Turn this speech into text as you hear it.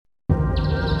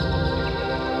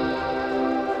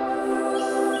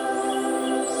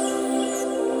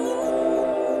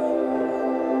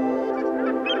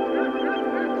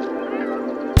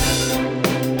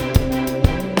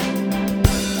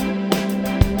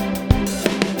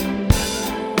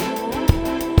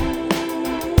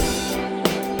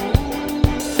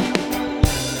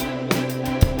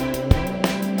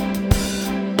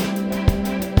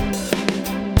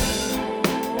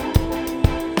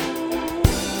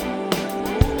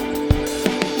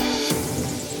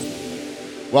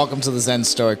Welcome to the Zen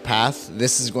Stoic Path.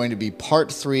 This is going to be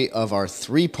part 3 of our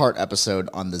 3-part episode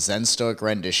on the Zen Stoic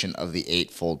rendition of the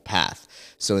Eightfold Path.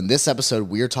 So in this episode,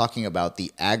 we are talking about the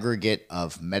aggregate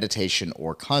of meditation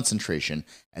or concentration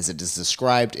as it is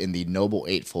described in the Noble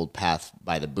Eightfold Path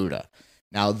by the Buddha.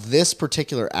 Now, this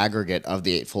particular aggregate of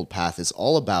the Eightfold Path is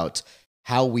all about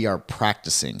how we are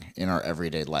practicing in our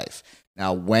everyday life.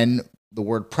 Now, when the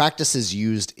word practice is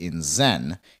used in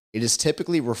Zen, it is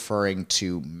typically referring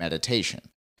to meditation.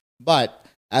 But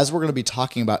as we're going to be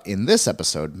talking about in this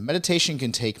episode, meditation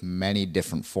can take many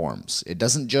different forms. It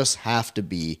doesn't just have to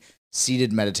be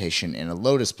seated meditation in a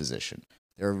lotus position.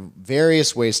 There are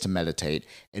various ways to meditate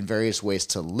and various ways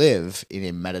to live in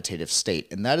a meditative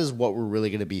state. And that is what we're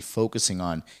really going to be focusing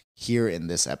on here in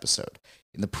this episode.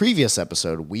 In the previous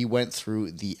episode, we went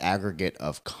through the aggregate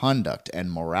of conduct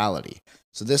and morality.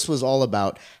 So this was all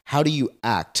about how do you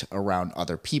act around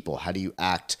other people? How do you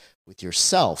act with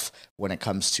yourself when it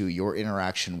comes to your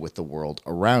interaction with the world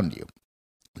around you?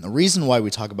 And the reason why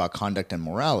we talk about conduct and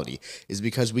morality is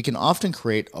because we can often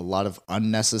create a lot of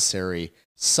unnecessary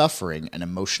suffering and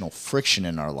emotional friction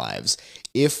in our lives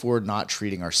if we're not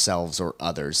treating ourselves or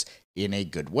others in a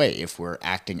good way. If we're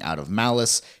acting out of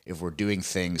malice, if we're doing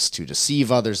things to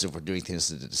deceive others, if we're doing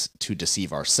things to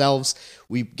deceive ourselves,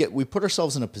 we put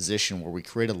ourselves in a position where we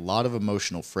create a lot of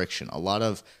emotional friction, a lot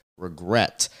of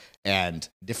regret, and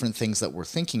different things that we're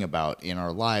thinking about in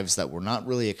our lives that we're not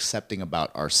really accepting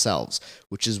about ourselves,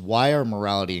 which is why our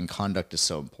morality and conduct is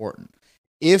so important.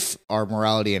 If our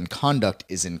morality and conduct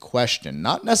is in question,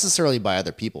 not necessarily by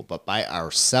other people, but by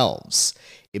ourselves,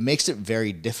 it makes it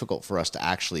very difficult for us to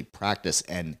actually practice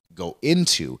and go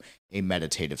into a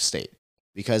meditative state.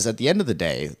 Because at the end of the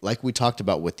day, like we talked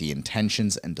about with the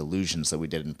intentions and delusions that we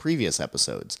did in previous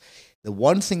episodes, the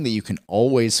one thing that you can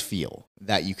always feel,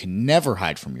 that you can never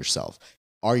hide from yourself,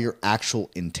 are your actual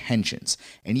intentions.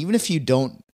 And even if you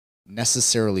don't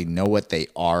necessarily know what they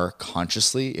are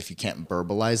consciously, if you can't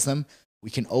verbalize them,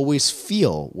 we can always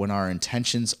feel when our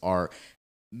intentions are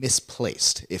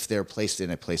misplaced. If they're placed in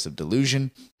a place of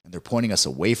delusion and they're pointing us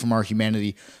away from our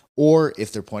humanity, or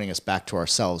if they're pointing us back to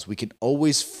ourselves, we can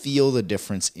always feel the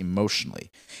difference emotionally.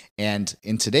 And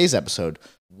in today's episode,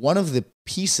 one of the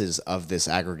pieces of this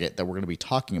aggregate that we're going to be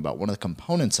talking about, one of the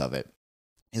components of it,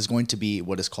 is going to be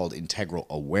what is called integral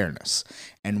awareness.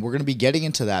 And we're going to be getting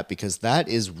into that because that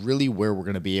is really where we're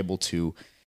going to be able to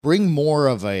bring more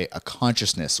of a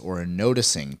consciousness or a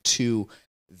noticing to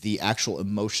the actual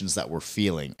emotions that we're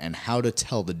feeling and how to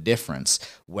tell the difference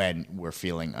when we're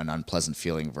feeling an unpleasant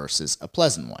feeling versus a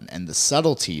pleasant one and the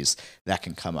subtleties that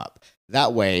can come up.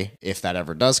 That way, if that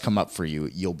ever does come up for you,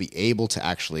 you'll be able to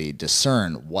actually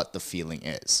discern what the feeling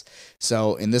is.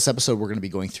 So in this episode, we're going to be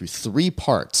going through 3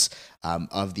 parts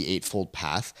of the Eightfold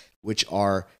Path, which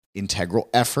are integral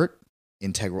effort,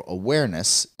 integral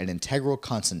awareness, and integral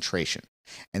concentration.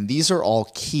 And these are all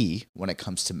key when it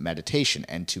comes to meditation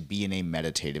and to be in a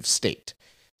meditative state.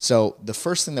 So the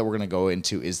first thing that we're going to go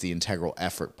into is the integral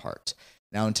effort part.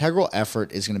 Now, integral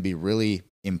effort is going to be really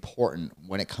important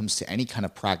when it comes to any kind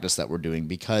of practice that we're doing,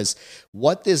 because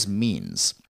what this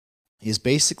means is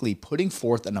basically putting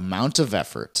forth an amount of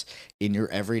effort in your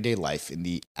everyday life, in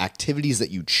the activities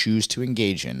that you choose to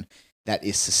engage in, that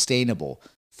is sustainable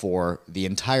for the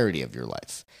entirety of your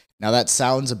life. Now, that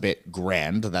sounds a bit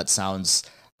grand. That sounds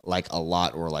like a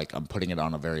lot, or like I'm putting it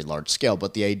on a very large scale.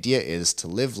 But the idea is to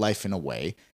live life in a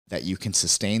way that you can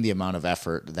sustain the amount of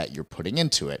effort that you're putting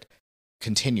into it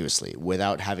continuously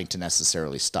without having to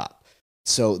necessarily stop.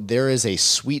 So there is a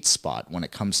sweet spot when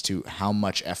it comes to how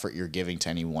much effort you're giving to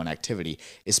any one activity,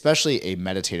 especially a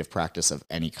meditative practice of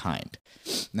any kind.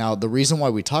 Now, the reason why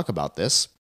we talk about this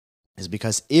is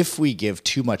because if we give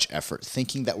too much effort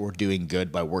thinking that we're doing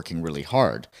good by working really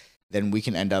hard, then we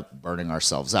can end up burning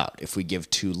ourselves out. If we give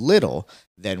too little,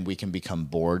 then we can become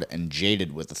bored and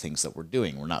jaded with the things that we're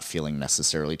doing. We're not feeling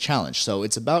necessarily challenged. So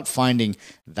it's about finding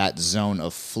that zone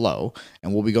of flow,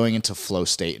 and we'll be going into flow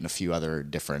state and a few other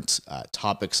different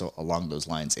topics along those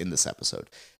lines in this episode.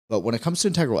 But when it comes to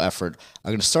integral effort,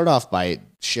 I'm going to start off by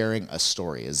sharing a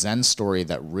story, a Zen story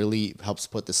that really helps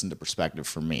put this into perspective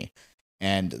for me.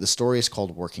 And the story is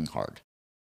called Working Hard.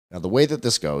 Now, the way that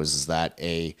this goes is that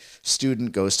a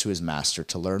student goes to his master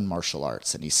to learn martial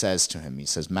arts, and he says to him,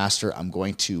 Master, I'm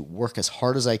going to work as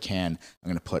hard as I can. I'm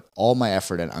going to put all my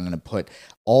effort in. I'm going to put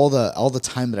all the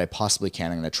time that I possibly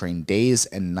can. I'm going to train days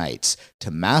and nights to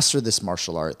master this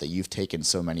martial art that you've taken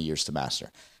so many years to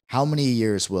master. How many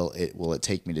years will it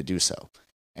take me to do so?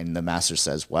 And the master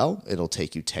says, well, it'll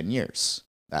take you 10 years.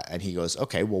 And he goes,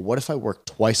 okay, well, what if I work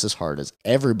twice as hard as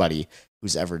everybody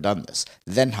who's ever done this?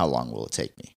 Then how long will it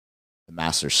take me? The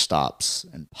master stops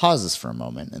and pauses for a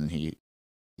moment, and he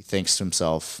thinks to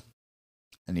himself,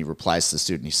 and he replies to the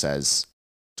student. He says,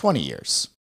 20 years.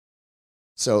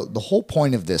 So the whole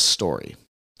point of this story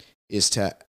is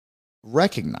to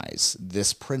recognize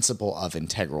this principle of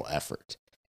integral effort.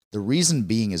 The reason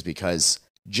being is because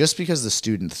just because the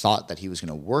student thought that he was going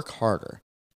to work harder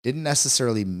didn't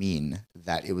necessarily mean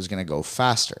that it was going to go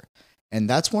faster. And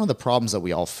that's one of the problems that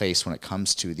we all face when it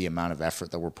comes to the amount of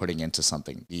effort that we're putting into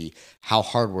something, how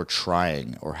hard we're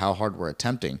trying or how hard we're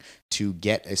attempting to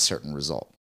get a certain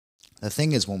result. The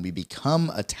thing is, when we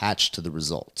become attached to the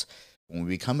result, when we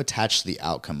become attached to the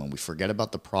outcome and we forget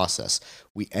about the process,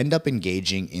 we end up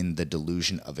engaging in the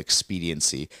delusion of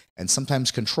expediency and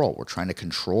sometimes control. We're trying to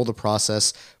control the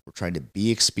process. We're trying to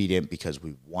be expedient because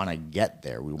we want to get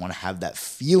there. We want to have that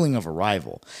feeling of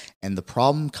arrival. And the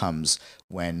problem comes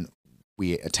when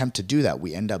we attempt to do that.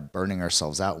 We end up burning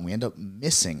ourselves out and we end up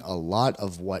missing a lot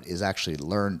of what is actually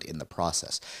learned in the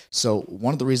process. So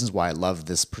one of the reasons why I love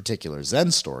this particular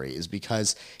Zen story is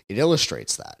because it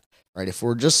illustrates that. Right? If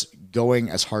we're just going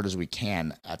as hard as we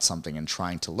can at something and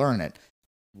trying to learn it,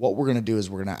 what we're going to do is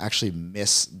we're going to actually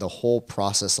miss the whole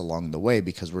process along the way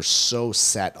because we're so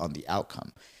set on the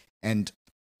outcome. And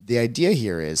the idea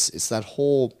here is it's that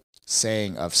whole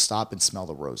saying of stop and smell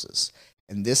the roses.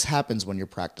 And this happens when you're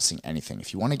practicing anything.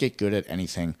 If you want to get good at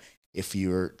anything, if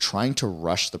you're trying to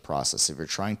rush the process, if you're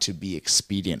trying to be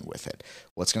expedient with it,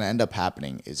 what's going to end up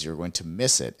happening is you're going to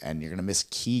miss it and you're going to miss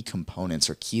key components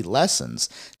or key lessons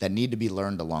that need to be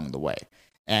learned along the way.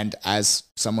 And as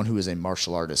someone who is a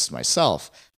martial artist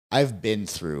myself, I've been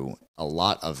through a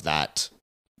lot of that's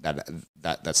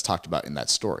talked about in that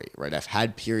story, right? I've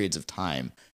had periods of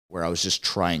time where I was just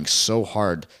trying so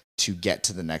hard to get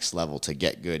to the next level, to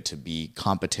get good, to be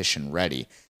competition ready,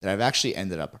 that I've actually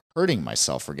ended up hurting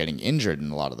myself or getting injured in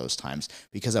a lot of those times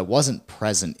because I wasn't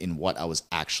present in what I was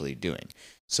actually doing.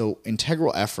 So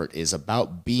integral effort is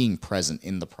about being present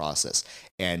in the process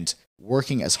and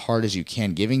working as hard as you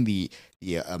can, giving the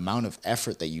amount of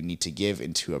effort that you need to give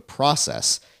into a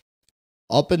process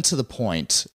up until the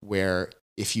point where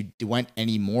if you went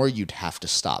any more, you'd have to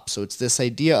stop. So it's this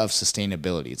idea of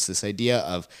sustainability. It's this idea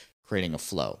of creating a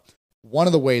flow. One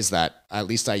of the ways that at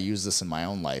least I use this in my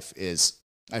own life is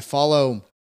I follow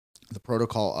the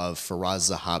protocol of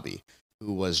Firas Zahabi,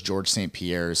 who was George St.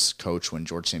 Pierre's coach when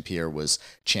George St. Pierre was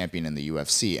champion in the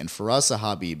UFC. And Firas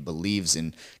Zahabi believes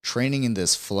in training in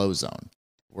this flow zone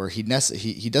where he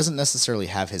doesn't necessarily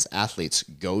have his athletes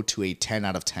go to a 10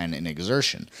 out of 10 in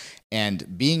exertion.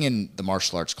 And being in the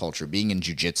martial arts culture, being in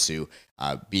jiu-jitsu,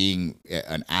 being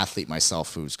an athlete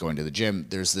myself who's going to the gym,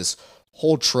 there's this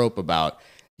whole trope about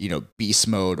beast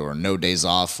mode or no days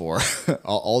off or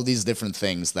all these different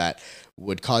things that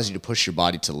would cause you to push your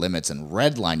body to limits and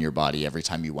redline your body every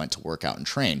time you went to work out and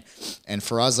train. And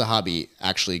Firas Zahabi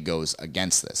actually goes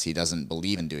against this. He doesn't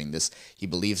believe in doing this. He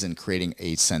believes in creating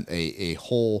a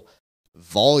whole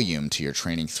volume to your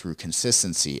training through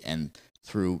consistency and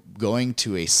through going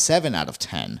to a 7 out of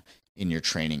 10 in your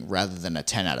training rather than a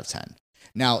 10 out of 10.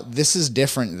 Now, this is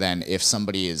different than if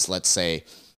somebody is, let's say,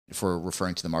 if we're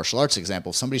referring to the martial arts example,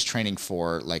 if somebody's training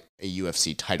for like a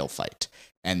UFC title fight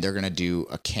and they're going to do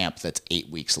a camp that's 8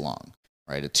 weeks long,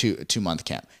 right? A two-month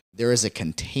camp. There is a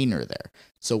container there.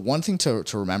 So one thing to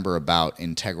remember about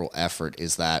integral effort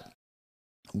is that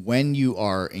when you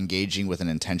are engaging with an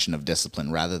intention of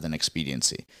discipline rather than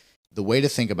expediency, the way to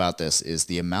think about this is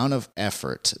the amount of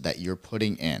effort that you're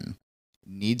putting in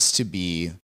needs to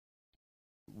be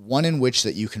one in which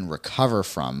that you can recover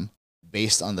from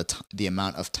based on the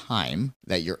amount of time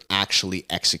that you're actually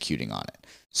executing on it.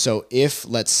 So if,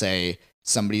 let's say,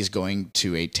 somebody's going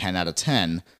to a 10 out of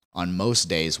 10 on most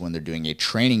days when they're doing a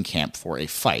training camp for a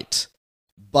fight,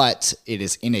 but it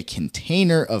is in a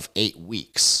container of 8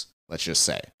 weeks, let's just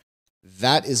say,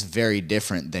 that is very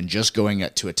different than just going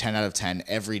to a 10 out of 10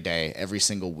 every day, every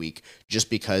single week, just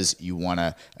because you want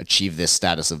to achieve this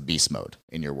status of beast mode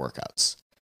in your workouts.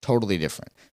 Totally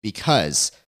different,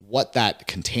 because what that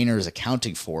container is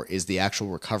accounting for is the actual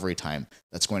recovery time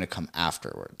that's going to come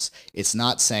afterwards. It's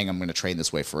not saying I'm going to train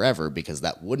this way forever, because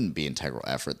that wouldn't be integral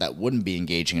effort. That wouldn't be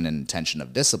engaging in an intention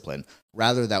of discipline.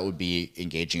 Rather, that would be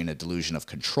engaging in a delusion of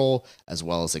control as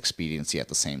well as expediency at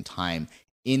the same time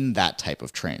in that type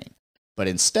of training. But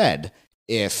instead,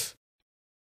 if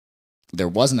there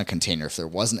wasn't a container, if there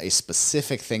wasn't a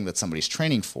specific thing that somebody's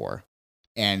training for,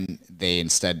 and they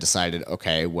instead decided,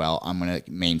 okay, well, I'm going to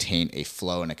maintain a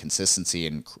flow and a consistency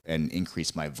and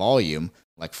increase my volume,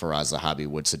 like Firas Zahabi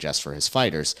would suggest for his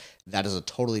fighters, that is a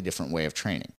totally different way of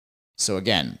training. So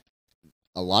again,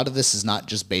 a lot of this is not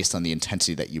just based on the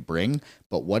intensity that you bring,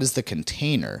 but what is the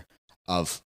container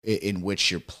of in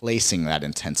which you're placing that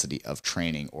intensity of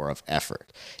training or of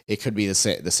effort. It could be the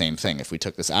same thing. If we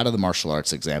took this out of the martial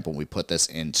arts example, we put this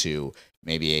into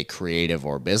maybe a creative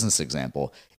or business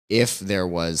example. If there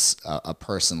was a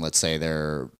person, let's say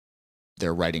they're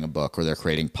writing a book or they're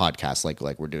creating podcasts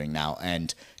like we're doing now,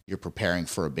 and you're preparing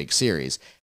for a big series.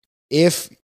 If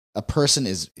a person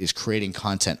is creating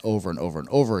content over and over and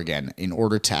over again in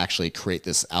order to actually create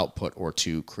this output or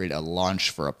to create a launch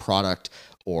for a product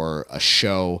or a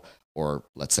show or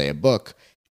let's say a book,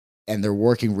 and they're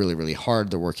working really, really hard,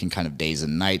 they're working kind of days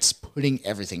and nights, putting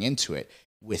everything into it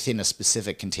within a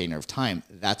specific container of time,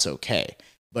 that's okay.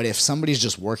 But if somebody's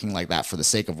just working like that for the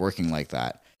sake of working like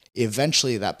that,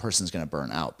 eventually that person's going to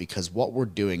burn out, because what we're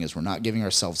doing is we're not giving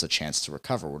ourselves a chance to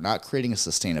recover. We're not creating a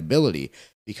sustainability,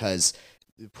 because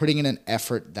putting in an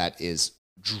effort that is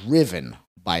driven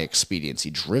by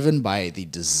expediency, driven by the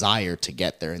desire to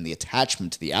get there and the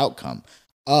attachment to the outcome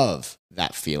of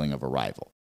that feeling of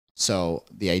arrival. So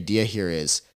the idea here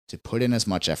is to put in as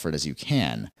much effort as you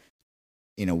can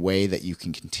in a way that you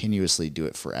can continuously do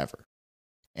it forever.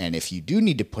 And if you do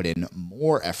need to put in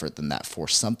more effort than that for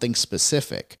something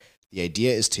specific, the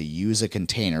idea is to use a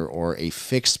container or a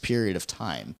fixed period of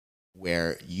time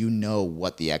where you know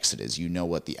what the exit is, you know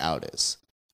what the out is.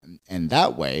 And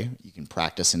that way you can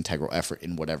practice integral effort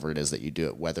in whatever it is that you do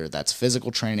it, whether that's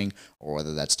physical training or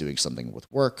whether that's doing something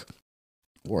with work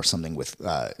or something with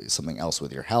something else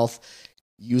with your health.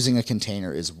 Using a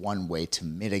container is one way to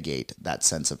mitigate that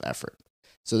sense of effort.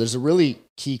 So there's a really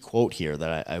key quote here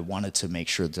that I wanted to make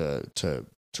sure to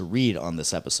read on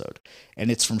this episode.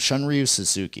 And it's from Shunryu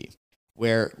Suzuki,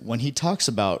 where when he talks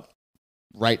about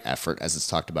right effort, as it's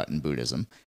talked about in Buddhism,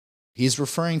 he's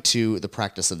referring to the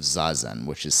practice of Zazen,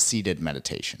 which is seated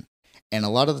meditation. And a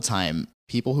lot of the time,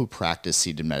 people who practice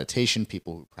seated meditation,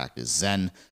 people who practice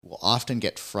Zen, will often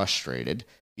get frustrated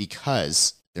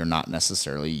because they're not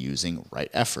necessarily using right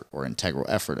effort or integral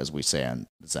effort, as we say on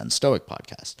the Zen Stoic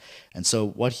podcast. And so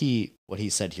what he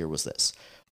said here was this: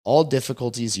 all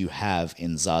difficulties you have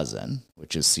in Zazen,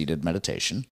 which is seated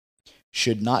meditation,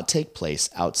 should not take place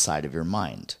outside of your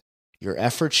mind. Your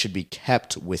effort should be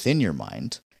kept within your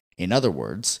mind. In other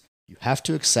words, you have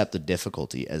to accept the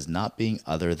difficulty as not being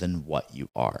other than what you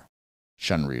are.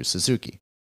 Shunryu Suzuki.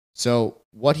 So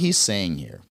what he's saying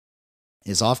here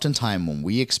is oftentimes when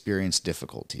we experience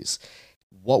difficulties,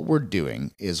 what we're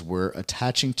doing is we're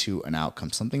attaching to an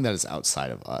outcome, something that is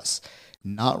outside of us,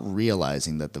 not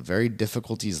realizing that the very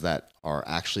difficulties that are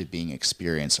actually being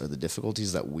experienced are the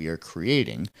difficulties that we are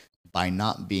creating by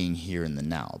not being here in the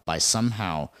now, by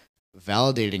somehow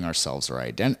validating ourselves or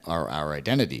our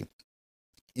identity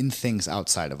in things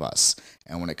outside of us.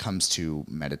 And when it comes to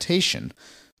meditation,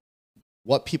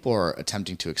 what people are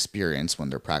attempting to experience when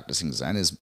they're practicing Zen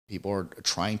is people are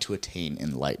trying to attain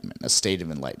enlightenment, a state of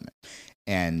enlightenment.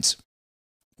 And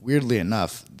weirdly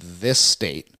enough, this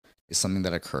state is something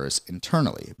that occurs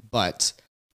internally. But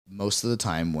most of the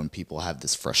time when people have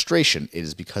this frustration, it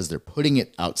is because they're putting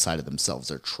it outside of themselves.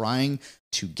 They're trying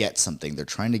to get something. They're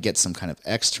trying to get some kind of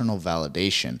external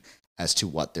validation as to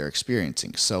what they're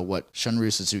experiencing. So what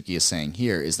Shunryu Suzuki is saying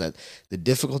here is that the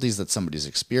difficulties that somebody's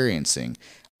experiencing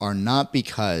are not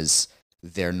because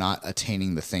they're not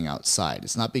attaining the thing outside.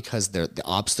 It's not because the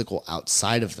obstacle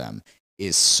outside of them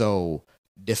is so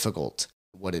difficult.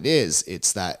 What it is,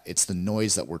 it's the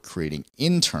noise that we're creating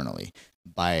internally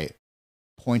by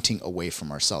pointing away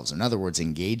from ourselves. In other words,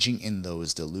 engaging in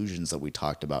those delusions that we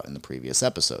talked about in the previous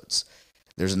episodes.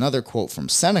 There's another quote from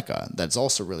Seneca that's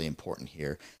also really important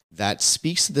here that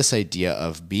speaks to this idea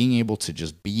of being able to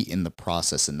just be in the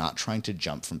process and not trying to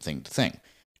jump from thing to thing.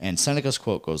 And Seneca's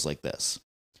quote goes like this: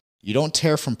 "You don't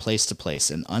tear from place to place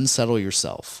and unsettle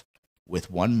yourself with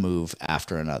one move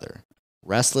after another.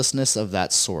 Restlessness of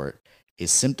that sort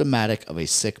is symptomatic of a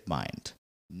sick mind.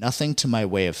 Nothing to my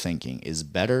way of thinking is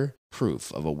better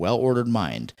proof of a well-ordered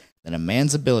mind than a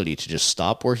man's ability to just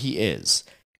stop where he is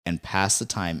and pass the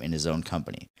time in his own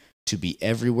company. To be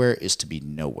everywhere is to be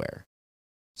nowhere."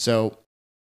 So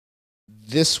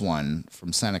this one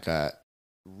from Seneca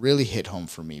really hit home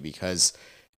for me, because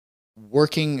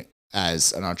working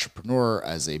as an entrepreneur,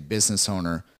 as a business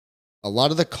owner, a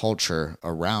lot of the culture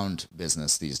around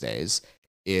business these days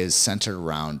is centered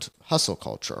around hustle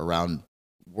culture, around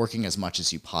working as much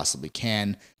as you possibly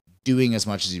can, doing as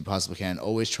much as you possibly can,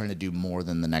 always trying to do more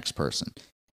than the next person.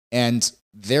 And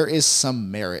there is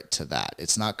some merit to that.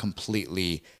 It's not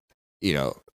completely,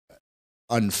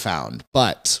 unfound.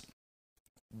 But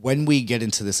when we get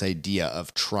into this idea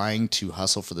of trying to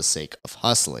hustle for the sake of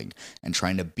hustling and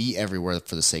trying to be everywhere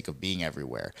for the sake of being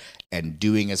everywhere and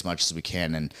doing as much as we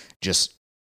can and just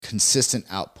consistent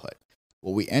output,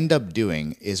 what we end up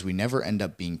doing is we never end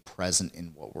up being present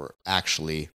in what we're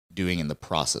actually doing in the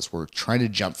process. We're trying to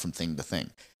jump from thing to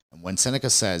thing. And when Seneca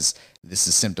says this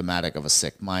is symptomatic of a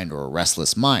sick mind or a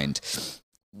restless mind,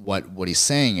 what he's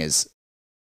saying is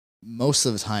most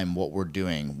of the time what we're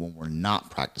doing when we're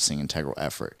not practicing integral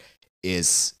effort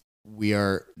is we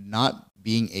are not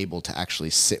being able to actually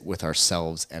sit with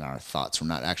ourselves and our thoughts. We're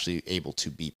not actually able to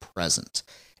be present.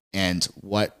 And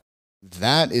what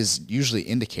that is usually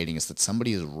indicating is that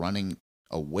somebody is running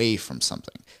away from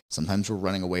something. Sometimes we're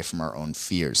running away from our own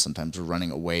fears. Sometimes we're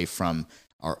running away from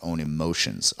our own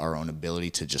emotions, our own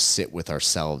ability to just sit with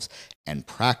ourselves and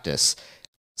practice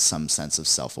some sense of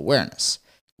self-awareness,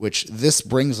 which this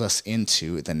brings us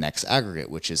into the next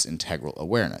aggregate, which is integral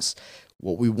awareness.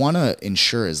 What we want to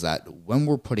ensure is that when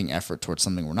we're putting effort towards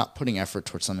something, we're not putting effort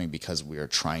towards something because we are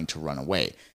trying to run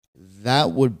away.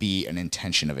 That would be an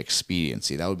intention of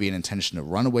expediency. That would be an intention to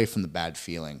run away from the bad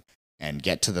feeling and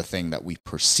get to the thing that we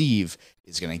perceive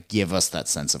is going to give us that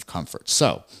sense of comfort.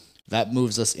 So that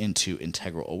moves us into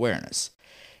integral awareness.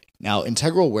 Now,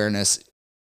 integral awareness,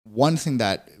 one thing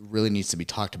that really needs to be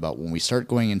talked about when we start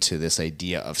going into this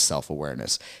idea of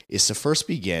self-awareness is to first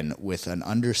begin with an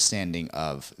understanding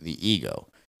of the ego.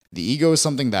 The ego is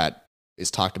something that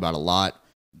is talked about a lot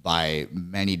by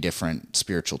many different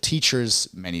spiritual teachers,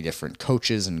 many different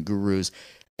coaches and gurus.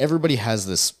 Everybody has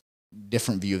this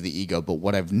different view of the ego, but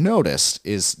what I've noticed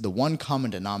is the one common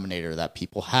denominator that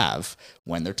people have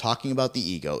when they're talking about the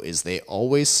ego is they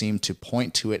always seem to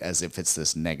point to it as if it's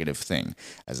this negative thing,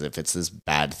 as if it's this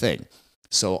bad thing.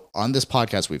 So on this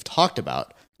podcast, we've talked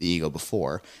about the ego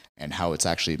before and how it's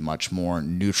actually much more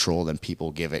neutral than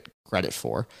people give it credit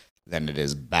for, than it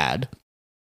is bad.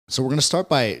 So we're going to start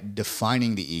by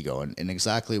defining the ego and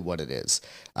exactly what it is.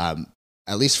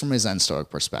 At least from a Zen Stoic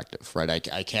perspective, right?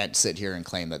 I can't sit here and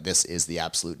claim that this is the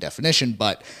absolute definition,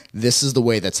 but this is the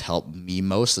way that's helped me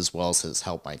most, as well as has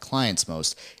helped my clients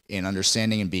most in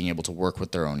understanding and being able to work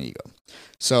with their own ego.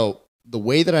 So the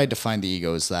way that I define the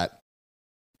ego is that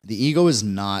the ego is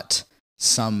not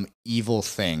some evil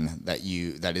thing that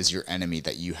is your enemy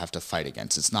that you have to fight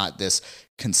against. It's not this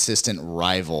consistent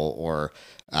rival or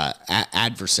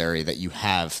adversary that you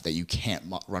have that you can't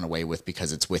run away with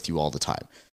because it's with you all the time.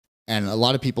 And a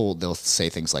lot of people, they'll say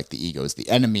things like the ego is the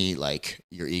enemy, like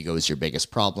your ego is your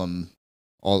biggest problem,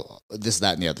 all this,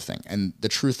 that, and the other thing. And the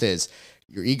truth is,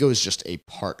 your ego is just a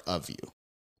part of you.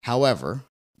 However,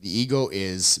 the ego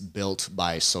is built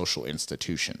by social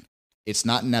institution. It's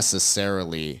not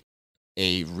necessarily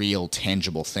a real,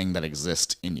 tangible thing that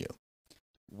exists in you.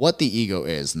 What the ego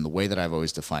is, and the way that I've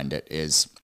always defined it, is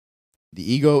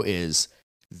the ego is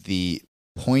the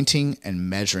pointing and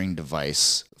measuring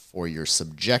device for your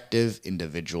subjective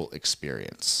individual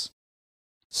experience.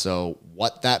 So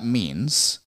what that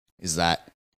means is that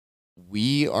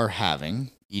we are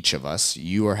having, each of us,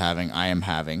 you are having, I am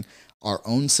having, our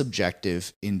own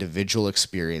subjective individual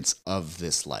experience of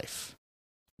this life.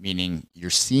 Meaning you're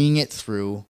seeing it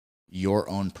through your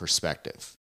own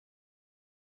perspective.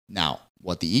 Now,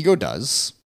 what the ego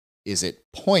does is it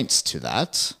points to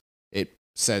that. It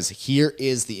says, here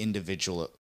is the individual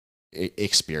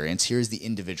experience. Here's the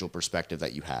individual perspective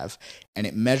that you have, and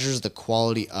it measures the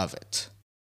quality of it.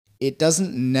 It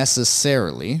doesn't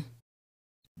necessarily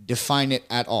define it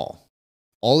at all.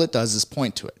 All it does is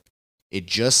point to it. It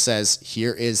just says,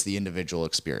 here is the individual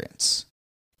experience.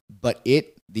 But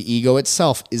the ego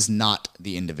itself is not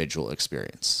the individual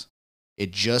experience.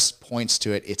 It just points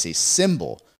to it. It's a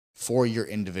symbol for your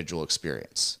individual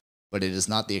experience, but it is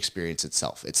not the experience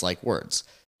itself. It's like words.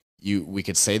 We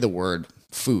could say the word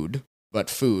food, but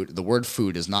the word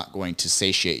food is not going to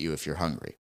satiate you if you're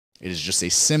hungry. It is just a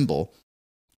symbol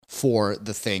for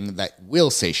the thing that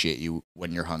will satiate you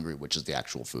when you're hungry, which is the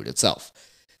actual food itself.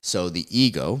 So the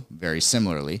ego, very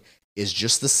similarly, is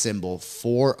just the symbol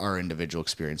for our individual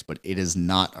experience, but it is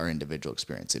not our individual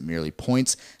experience. It merely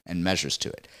points and measures to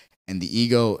it. And the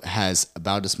ego has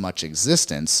about as much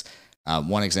existence.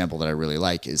 One example that I really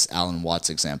like is Alan Watts'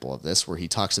 example of this, where he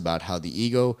talks about how the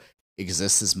ego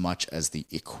exists as much as the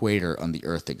equator on the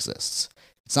earth exists.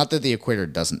 It's not that the equator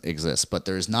doesn't exist, but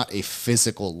there is not a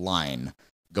physical line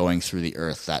going through the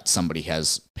earth that somebody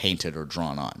has painted or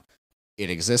drawn on. It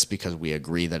exists because we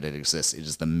agree that it exists. It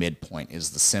is the midpoint, it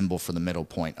is the symbol for the middle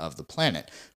point of the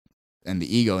planet. And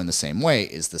the ego, in the same way,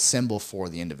 is the symbol for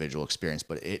the individual experience,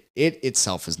 but it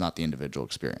itself is not the individual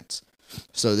experience.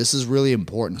 So this is really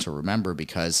important to remember,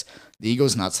 because the ego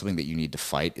is not something that you need to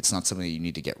fight. It's not something that you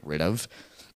need to get rid of.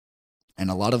 And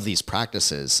a lot of these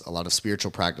practices, a lot of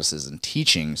spiritual practices and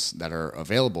teachings that are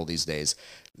available these days,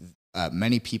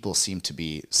 many people seem to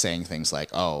be saying things like,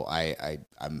 "Oh, I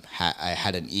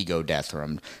had an ego death," or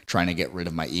 "I'm trying to get rid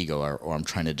of my ego," or "I'm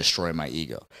trying to destroy my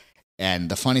ego." And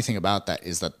the funny thing about that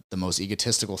is that the most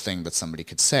egotistical thing that somebody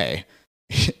could say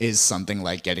is something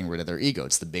like getting rid of their ego.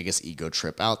 It's the biggest ego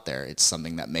trip out there. It's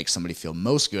something that makes somebody feel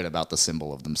most good about the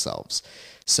symbol of themselves.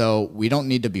 So we don't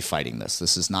need to be fighting this.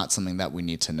 This is not something that we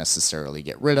need to necessarily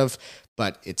get rid of,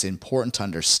 but it's important to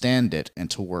understand it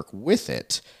and to work with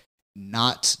it,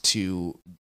 not to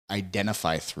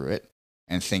identify through it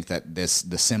and think that the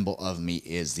symbol of me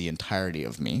is the entirety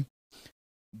of me,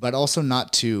 but also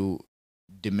not to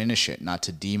diminish it, not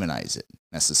to demonize it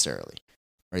necessarily.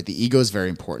 Right? The ego is very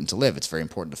important to live. It's very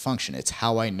important to function. It's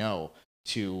how I know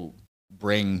to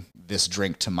bring this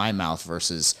drink to my mouth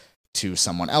versus to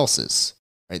someone else's.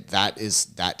 Right?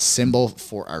 That symbol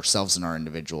for ourselves and our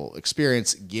individual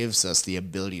experience gives us the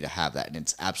ability to have that, and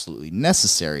it's absolutely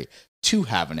necessary to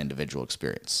have an individual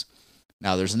experience.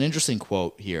 Now, there's an interesting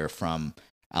quote here from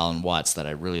Alan Watts that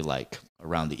I really like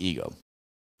around the ego.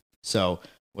 So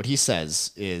what he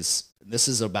says is, this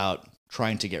is about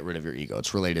trying to get rid of your ego.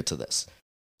 It's related to this.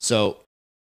 So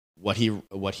what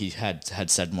he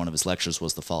had said in one of his lectures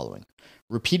was the following: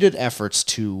 repeated efforts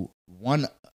to one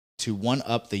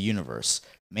up the universe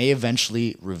may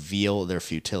eventually reveal their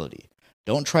futility.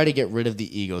 Don't try to get rid of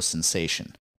the ego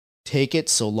sensation. Take it,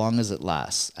 so long as it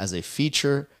lasts, as a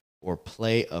feature or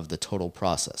play of the total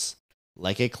process.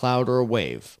 Like a cloud or a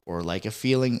wave, or like a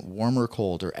feeling, warm or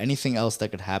cold, or anything else that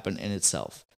could happen in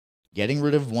itself. Getting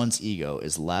rid of one's ego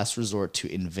is last resort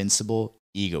to invincible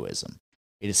egoism.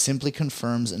 It simply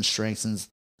confirms and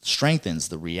strengthens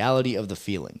the reality of the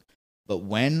feeling. But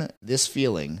when this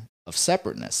feeling of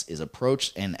separateness is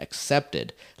approached and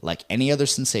accepted like any other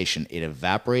sensation, it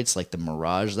evaporates like the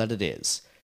mirage that it is.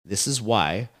 This is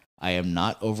why I am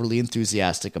not overly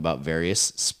enthusiastic about various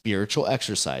spiritual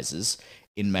exercises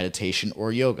in meditation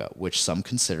or yoga, which some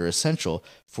consider essential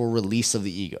for release of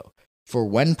the ego. For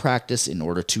when practiced in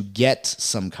order to get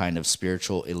some kind of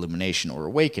spiritual illumination or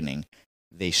awakening,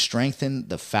 they strengthen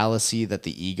the fallacy that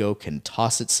the ego can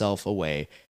toss itself away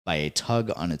by a tug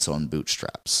on its own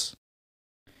bootstraps.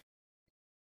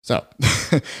 So,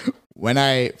 when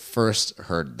I first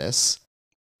heard this,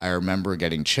 I remember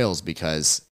getting chills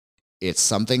because it's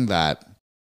something that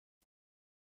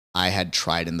I had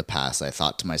tried in the past. I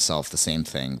thought to myself the same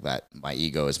thing, that my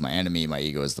ego is my enemy, my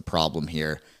ego is the problem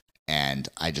here, and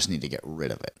I just need to get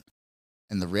rid of it.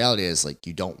 And the reality is, like,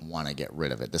 you don't want to get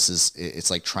rid of it.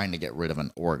 It's like trying to get rid of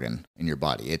an organ in your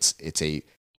body. It's a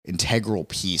integral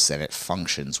piece and it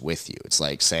functions with you. It's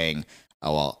like saying,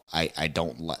 oh, well, I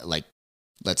don't like,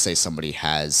 let's say somebody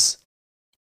has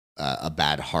a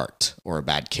bad heart or a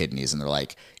bad kidneys, and they're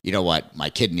like, you know what, my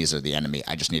kidneys are the enemy,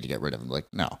 I just need to get rid of them. Like,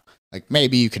 no, like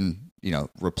maybe you can,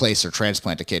 replace or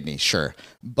transplant a kidney, sure,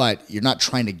 but you're not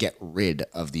trying to get rid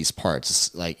of these parts.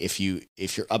 It's like if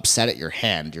you're upset at your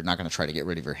hand, you're not going to try to get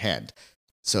rid of your hand.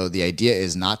 So the idea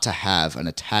is not to have an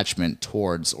attachment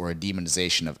towards or a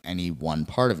demonization of any one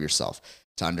part of yourself,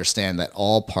 to understand that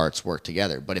all parts work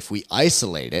together. But if we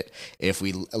isolate it, if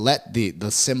we let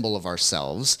the symbol of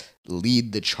ourselves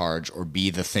lead the charge or be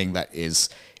the thing that is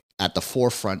at the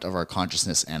forefront of our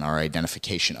consciousness and our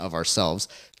identification of ourselves,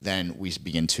 then we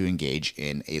begin to engage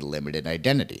in a limited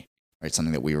identity, right?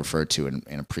 Something that we referred to in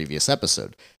a previous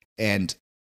episode. And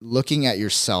looking at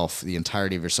yourself, the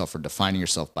entirety of yourself, or defining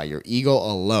yourself by your ego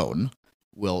alone,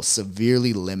 will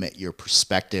severely limit your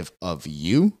perspective of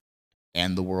you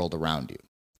and the world around you.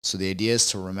 So the idea is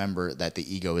to remember that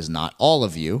the ego is not all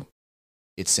of you.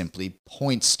 It simply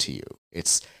points to you.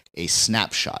 It's a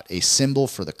snapshot, a symbol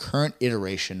for the current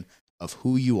iteration of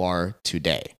who you are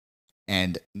today,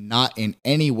 and not in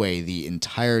any way the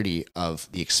entirety of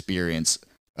the experience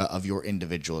of your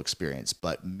individual experience,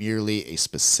 but merely a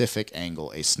specific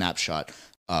angle, a snapshot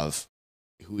of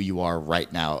who you are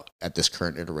right now at this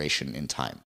current iteration in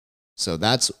time. So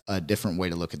that's a different way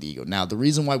to look at the ego. Now, the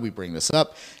reason why we bring this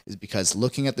up is because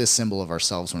looking at this symbol of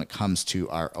ourselves when it comes to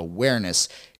our awareness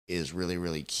is really,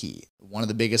 really key. One of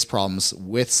the biggest problems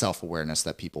with self-awareness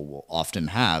that people will often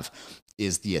have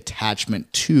is the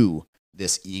attachment to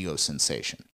this ego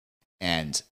sensation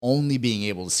and only being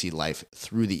able to see life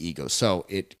through the ego. So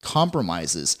it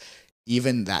compromises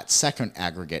even that second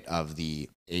aggregate of the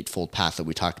Eightfold Path that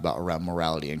we talked about around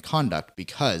morality and conduct,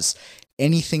 because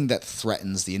anything that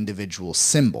threatens the individual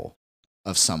symbol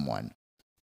of someone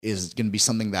is going to be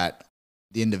something that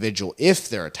the individual, if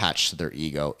they're attached to their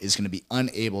ego, is going to be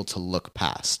unable to look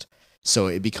past. So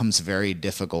it becomes very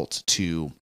difficult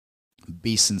to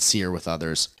be sincere with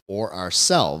others or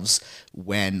ourselves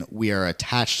when we are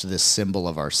attached to this symbol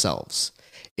of ourselves.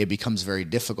 it becomes very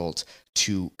difficult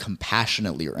to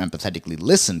compassionately or empathetically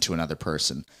listen to another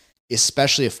person,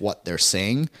 especially if what they're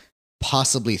saying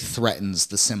possibly threatens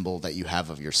the symbol that you have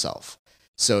of yourself.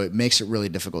 So it makes it really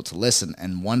difficult to listen.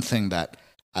 And one thing that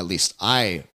at least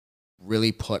I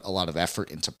really put a lot of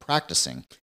effort into practicing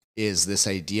is this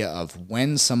idea of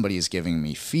when somebody is giving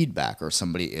me feedback or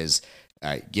somebody is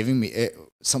giving me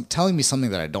telling me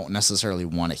something that I don't necessarily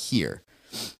want to hear.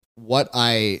 What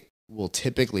I will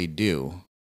typically do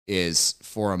is,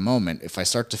 for a moment, if I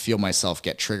start to feel myself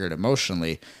get triggered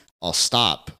emotionally, I'll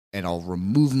stop and I'll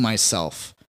remove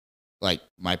myself, like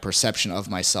my perception of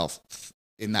myself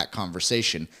in that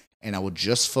conversation, and I will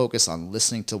just focus on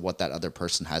listening to what that other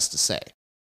person has to say.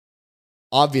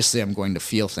 Obviously, I'm going to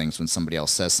feel things when somebody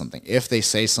else says something. If they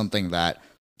say something that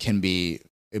can be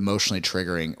emotionally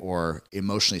triggering or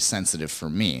emotionally sensitive for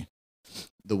me,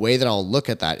 the way that I'll look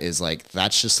at that is like,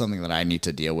 that's just something that I need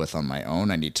to deal with on my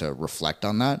own. I need to reflect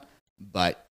on that.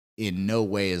 But in no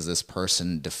way is this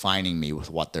person defining me with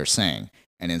what they're saying.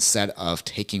 And instead of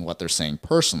taking what they're saying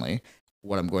personally,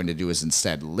 what I'm going to do is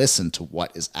instead listen to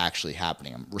what is actually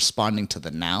happening. I'm responding to the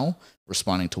now,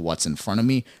 responding to what's in front of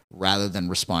me, rather than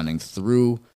responding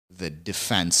through the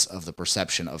defense of the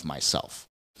perception of myself.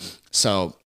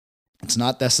 So it's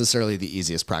not necessarily the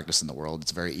easiest practice in the world.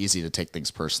 It's very easy to take things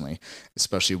personally,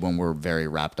 especially when we're very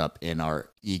wrapped up in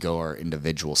our ego or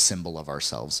individual symbol of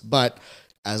ourselves. But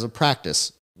as a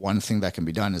practice, one thing that can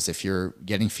be done is if you're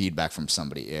getting feedback from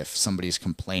somebody, if somebody's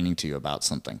complaining to you about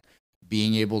something,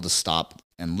 being able to stop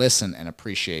and listen and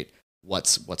appreciate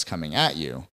what's coming at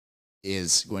you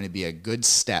is going to be a good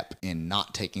step in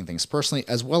not taking things personally,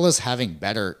 as well as having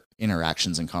better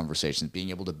interactions and conversations, being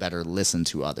able to better listen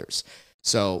to others.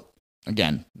 So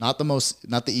again, not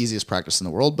the easiest practice in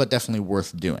the world, but definitely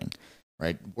worth doing,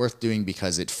 right? Worth doing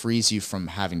because it frees you from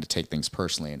having to take things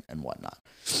personally and whatnot.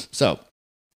 So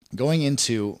going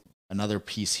into another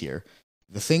piece here,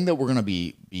 the thing that we're going to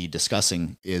be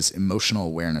discussing is emotional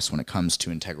awareness when it comes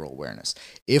to integral awareness.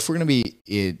 If we're going to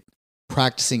be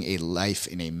practicing a life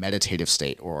in a meditative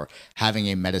state or having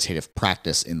a meditative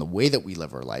practice in the way that we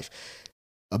live our life,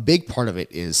 a big part of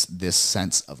it is this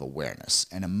sense of awareness.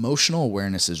 And emotional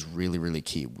awareness is really, really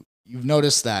key. You've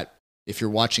noticed that if you're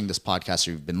watching this podcast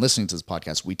or you've been listening to this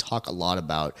podcast, we talk a lot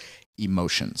about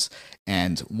emotions.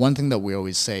 And one thing that we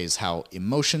always say is how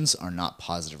emotions are not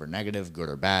positive or negative, good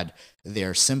or bad. They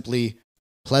are simply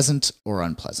pleasant or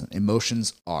unpleasant.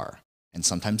 Emotions are. And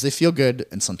sometimes they feel good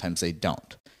and sometimes they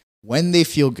don't. When they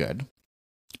feel good,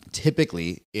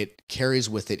 typically it carries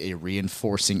with it a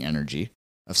reinforcing energy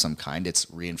of some kind. It's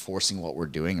reinforcing what we're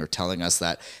doing or telling us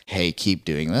that, hey, keep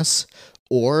doing this.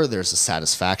 Or there's a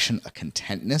satisfaction, a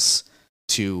contentness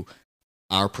to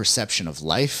our perception of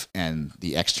life and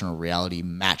the external reality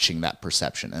matching that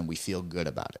perception. And we feel good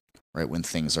about it, right? When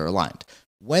things are aligned.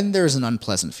 When there's an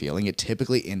unpleasant feeling, it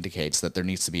typically indicates that there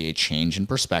needs to be a change in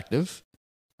perspective,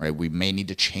 right? We may need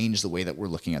to change the way that we're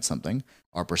looking at something.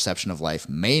 Our perception of life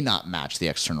may not match the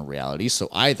external reality. So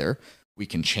either we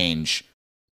can change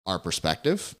our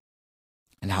perspective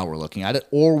and how we're looking at it,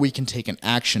 or we can take an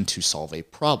action to solve a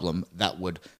problem that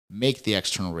would make the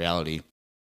external reality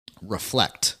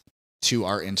reflect to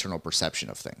our internal perception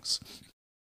of things.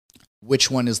 Which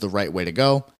one is the right way to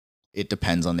go? It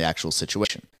depends on the actual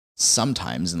situation.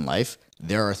 Sometimes in life,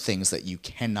 there are things that you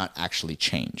cannot actually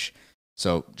change.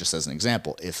 So just as an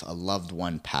example, if a loved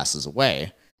one passes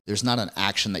away, there's not an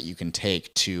action that you can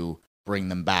take to bring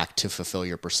them back to fulfill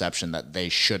your perception that they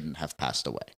shouldn't have passed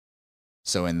away.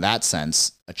 So in that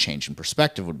sense, a change in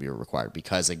perspective would be required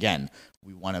because, again,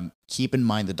 we want to keep in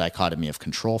mind the dichotomy of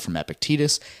control from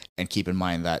Epictetus and keep in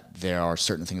mind that there are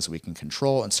certain things that we can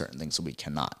control and certain things that we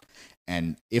cannot.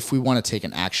 And if we want to take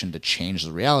an action to change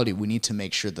the reality, we need to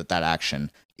make sure that that action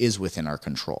is within our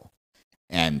control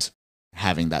and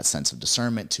having that sense of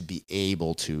discernment to be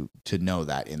able to know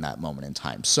that in that moment in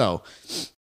time. So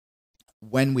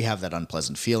when we have that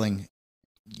unpleasant feeling,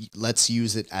 let's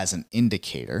use it as an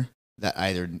indicator that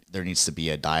either there needs to be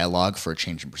a dialogue for a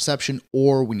change in perception,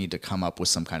 or we need to come up with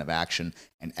some kind of action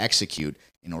and execute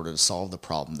in order to solve the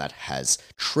problem that has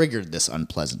triggered this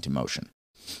unpleasant emotion.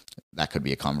 That could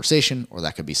be a conversation, or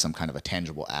that could be some kind of a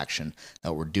tangible action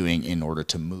that we're doing in order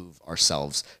to move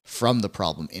ourselves from the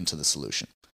problem into the solution.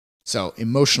 So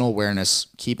emotional awareness,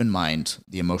 keep in mind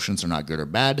the emotions are not good or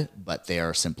bad, but they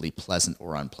are simply pleasant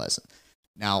or unpleasant.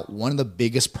 Now, one of the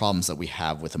biggest problems that we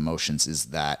have with emotions is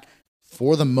that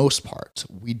for the most part,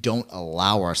 we don't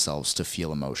allow ourselves to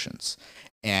feel emotions.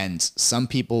 And some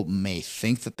people may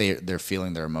think that they're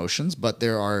feeling their emotions, but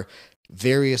there are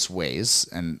various ways,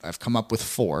 and I've come up with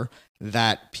 4,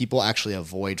 that people actually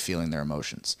avoid feeling their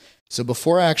emotions. So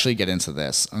before I actually get into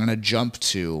this, I'm going to jump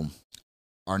to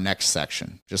our next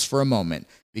section just for a moment,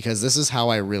 because this is how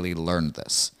I really learned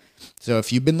this. So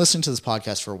if you've been listening to this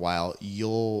podcast for a while,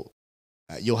 you'll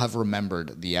have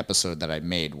remembered the episode that I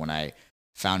made when I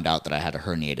found out that I had a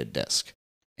herniated disc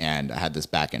and I had this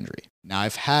back injury. Now,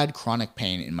 I've had chronic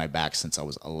pain in my back since I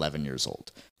was 11 years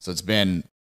old. So it's been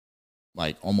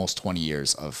like almost 20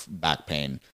 years of back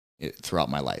pain throughout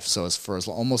my life. So for as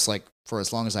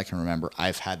long as I can remember,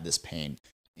 I've had this pain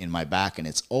in my back, and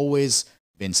it's always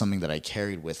been something that I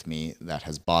carried with me that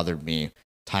has bothered me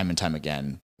time and time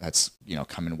again. That's,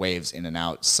 come in waves, in and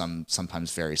out,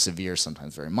 sometimes very severe,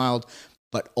 sometimes very mild,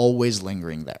 but always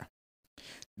lingering there.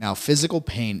 Now, physical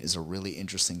pain is a really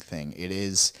interesting thing. It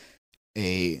is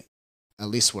at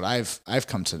least what I've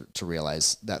come to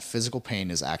realize, that physical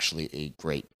pain is actually a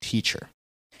great teacher.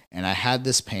 And I had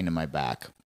this pain in my back,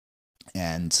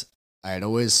 and I had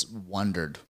always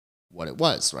wondered what it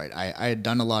was, right? I had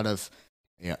done a lot of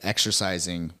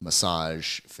exercising,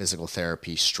 massage, physical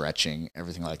therapy, stretching,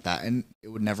 everything like that, and it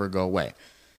would never go away.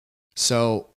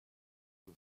 So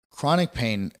chronic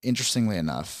pain, interestingly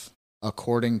enough,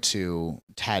 according to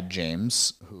Tad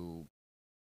James, who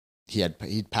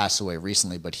he'd passed away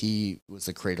recently, but he was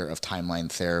the creator of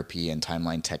timeline therapy and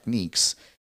timeline techniques.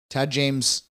 Tad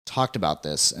James talked about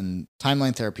this, and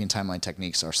timeline therapy and timeline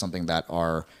techniques are something that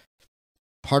are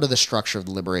part of the structure of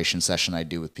the liberation session I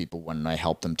do with people when I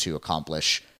help them to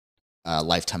accomplish a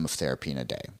lifetime of therapy in a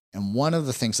day. And one of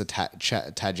the things that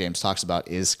Tad James talks about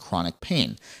is chronic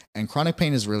pain. And chronic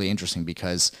pain is really interesting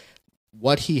because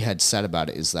what he had said about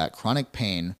it is that chronic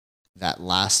pain that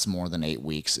lasts more than 8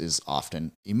 weeks is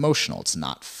often emotional. It's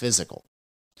not physical.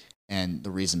 And the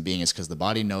reason being is because the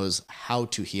body knows how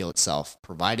to heal itself,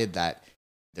 provided that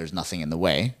there's nothing in the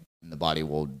way, and the body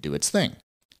will do its thing.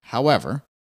 However,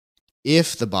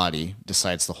 if the body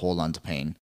decides to hold on to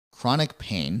pain, chronic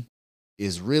pain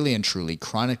is really and truly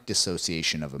chronic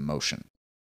dissociation of emotion.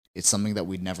 It's something that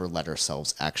we never let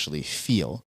ourselves actually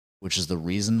feel, which is the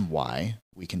reason why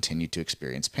we continue to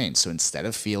experience pain. So instead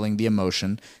of feeling the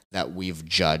emotion that we've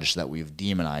judged, that we've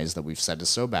demonized, that we've said is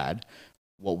so bad,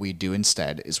 what we do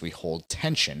instead is we hold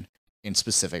tension in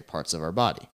specific parts of our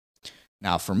body.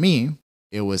 Now, for me,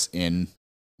 it was in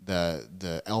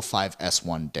the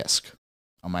L5S1 disc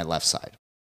on my left side.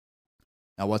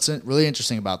 Now, what's really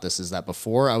interesting about this is that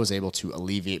before I was able to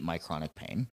alleviate my chronic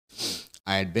pain,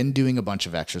 I had been doing a bunch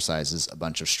of exercises, a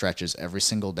bunch of stretches every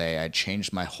single day. I'd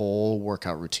changed my whole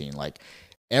workout routine. Like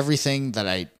everything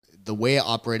the way I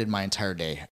operated my entire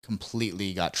day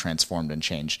completely got transformed and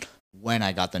changed when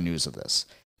I got the news of this.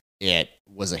 It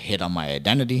was a hit on my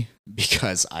identity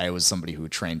because I was somebody who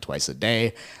trained twice a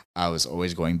day. I was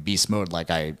always going beast mode, like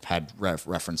I had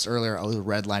referenced earlier. I was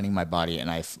redlining my body, and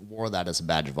I wore that as a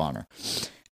badge of honor.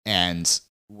 And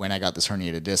when I got this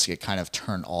herniated disc, it kind of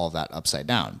turned all of that upside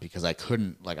down because I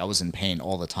was in pain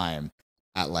all the time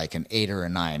at like an 8 or a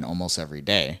 9 almost every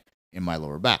day in my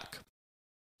lower back.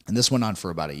 And this went on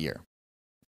for about a year.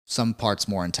 Some parts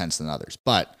more intense than others.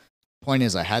 But point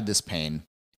is, I had this pain,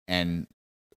 and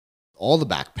all the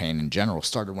back pain in general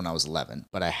started when I was 11,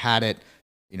 but I had it,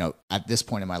 at this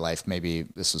point in my life, maybe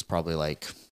this was probably like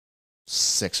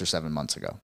 6 or 7 months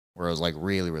ago, where it was like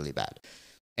really, really bad.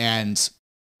 And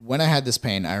when I had this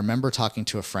pain, I remember talking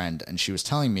to a friend, and she was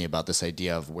telling me about this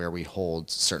idea of where we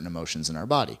hold certain emotions in our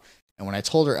body. And when I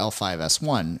told her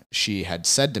L5S1, she had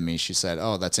said to me, she said,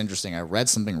 "Oh, that's interesting. I read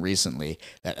something recently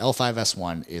that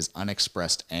L5S1 is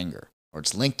unexpressed anger, or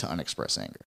it's linked to unexpressed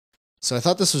anger." So I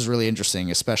thought this was really interesting,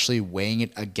 especially weighing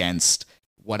it against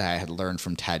what I had learned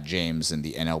from Tad James and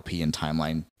the NLP and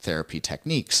timeline therapy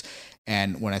techniques.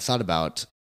 And when I thought about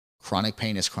chronic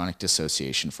pain is chronic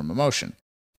dissociation from emotion.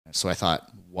 So I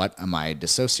thought, what am I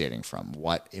dissociating from?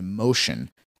 What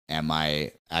emotion am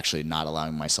I actually not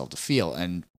allowing myself to feel?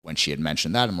 And when she had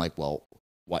mentioned that, I'm like, well,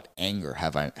 what anger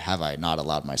have I not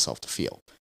allowed myself to feel?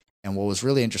 And what was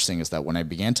really interesting is that when I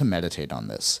began to meditate on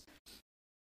this,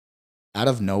 out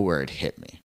of nowhere, it hit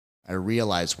me. I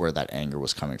realized where that anger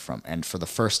was coming from. And for the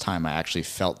first time, I actually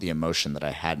felt the emotion that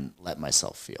I hadn't let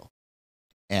myself feel.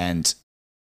 And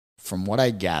from what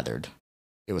I gathered,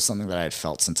 it was something that I had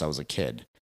felt since I was a kid.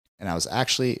 And I was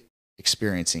actually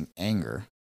experiencing anger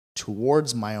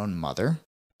towards my own mother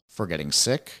for getting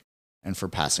sick and for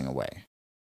passing away.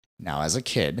 Now, as a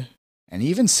kid, and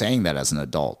even saying that as an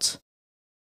adult,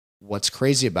 what's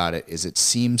crazy about it is it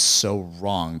seems so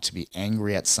wrong to be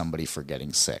angry at somebody for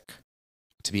getting sick,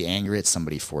 to be angry at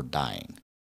somebody for dying.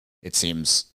 It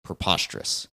seems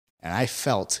preposterous. And I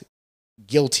felt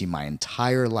guilty my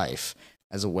entire life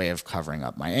as a way of covering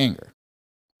up my anger.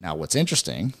 Now, what's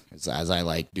interesting is as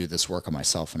I do this work on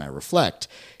myself and I reflect,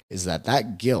 is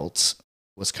that guilt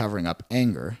was covering up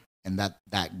anger, and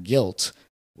that guilt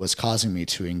was causing me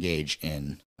to engage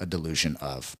in a delusion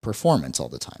of performance all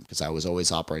the time, because I was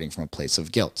always operating from a place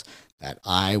of guilt, that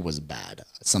I was bad.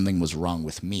 Something was wrong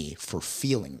with me for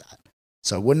feeling that.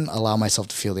 So I wouldn't allow myself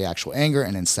to feel the actual anger,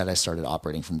 and instead I started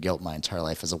operating from guilt my entire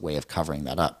life as a way of covering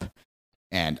that up.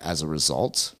 And as a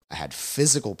result, I had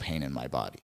physical pain in my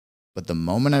body. But the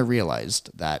moment I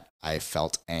realized that I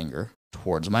felt anger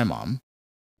towards my mom,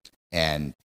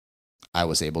 and I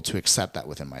was able to accept that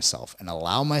within myself and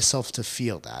allow myself to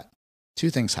feel that, two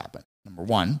things happened. Number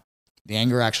one, the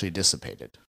anger actually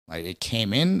dissipated. It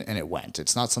came in and it went.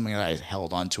 It's not something that I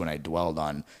held on to and I dwelled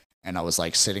on, and I was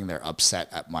sitting there upset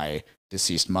at my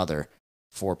deceased mother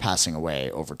for passing away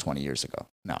over 20 years ago.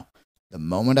 No. The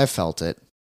moment I felt it,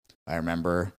 I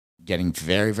remember getting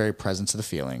very, very present to the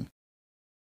feeling,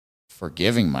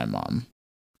 forgiving my mom,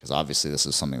 because obviously this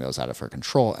is something that was out of her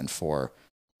control, and for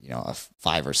a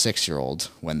 5 or 6 year old,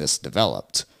 when this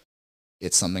developed,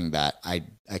 it's something that I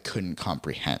couldn't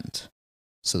comprehend.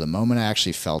 So the moment I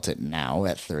actually felt it now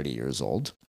at 30 years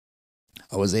old,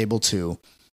 I was able to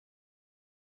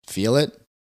feel it,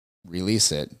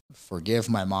 release it, forgive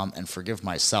my mom, and forgive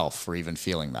myself for even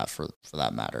feeling that, for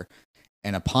that matter.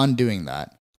 And upon doing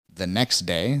that, the next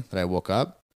day that I woke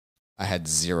up, I had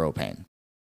zero pain.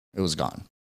 It was gone.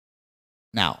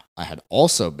 Now, I had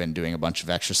also been doing a bunch of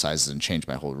exercises and changed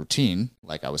my whole routine,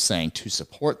 like I was saying, to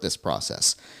support this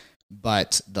process.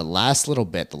 But the last little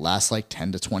bit, the last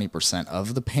 10 to 20%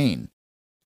 of the pain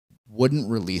wouldn't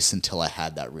release until I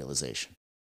had that realization.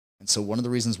 And so one of the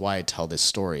reasons why I tell this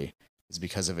story is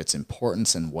because of its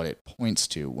importance and what it points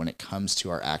to when it comes to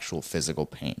our actual physical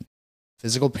pain.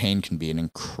 Physical pain can be an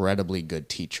incredibly good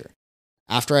teacher.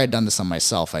 After I had done this on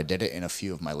myself, I did it in a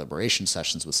few of my liberation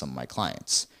sessions with some of my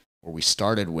clients, where we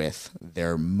started with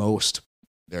their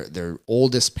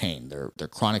oldest pain, their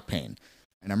chronic pain.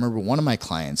 And I remember one of my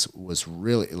clients was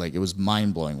really, it was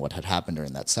mind-blowing what had happened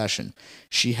during that session.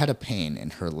 She had a pain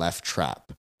in her left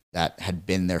trap that had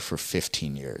been there for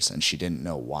 15 years, and she didn't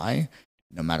know why.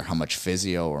 No matter how much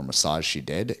physio or massage she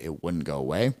did, it wouldn't go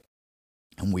away.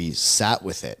 And we sat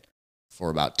with it for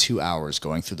about 2 hours,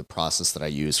 going through the process that I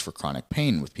use for chronic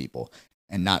pain with people.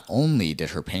 And not only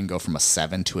did her pain go from a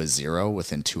 7 to a 0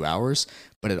 within 2 hours,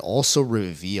 but it also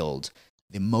revealed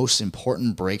the most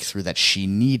important breakthrough that she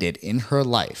needed in her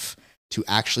life to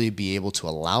actually be able to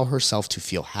allow herself to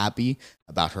feel happy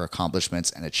about her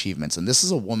accomplishments and achievements. And this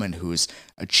is a woman who's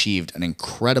achieved an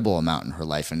incredible amount in her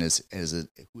life and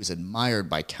who is admired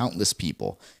by countless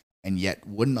people, and yet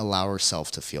wouldn't allow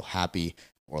herself to feel happy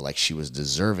or like she was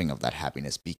deserving of that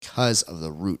happiness because of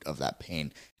the root of that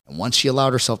pain. And once she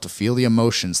allowed herself to feel the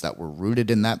emotions that were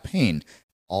rooted in that pain,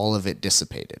 all of it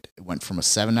dissipated. It went from a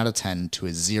 7 out of 10 to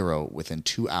a 0 within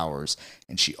 2 hours.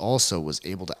 And she also was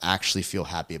able to actually feel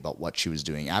happy about what she was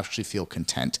doing, actually feel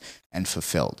content and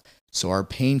fulfilled. So our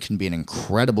pain can be an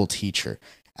incredible teacher,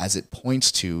 as it points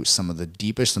to some of the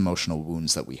deepest emotional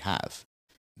wounds that we have.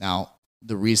 Now,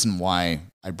 the reason why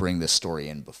I bring this story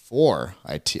in before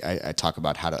I talk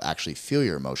about how to actually feel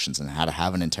your emotions and how to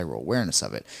have an integral awareness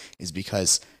of it is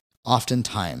because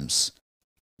oftentimes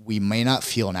we may not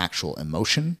feel an actual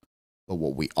emotion, but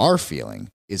what we are feeling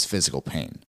is physical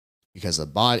pain, because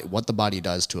what the body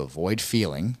does to avoid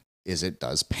feeling is it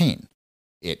does pain.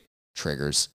 It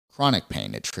triggers chronic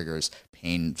pain. It triggers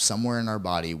pain somewhere in our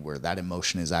body where that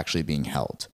emotion is actually being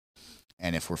held.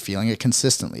 And if we're feeling it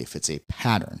consistently, if it's a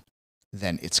pattern,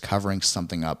 then it's covering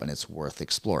something up and it's worth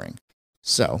exploring.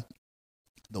 So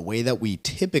the way that we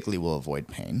typically will avoid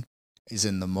pain is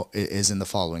in the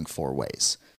following 4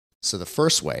 ways. So the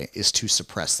first way is to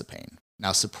suppress the pain.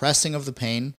 Now, suppressing of the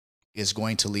pain is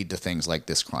going to lead to things like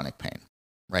this chronic pain,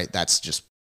 right? That's just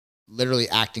literally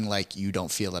acting like you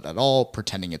don't feel it at all,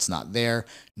 pretending it's not there,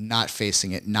 not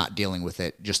facing it, not dealing with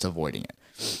it, just avoiding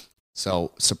it.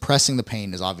 So suppressing the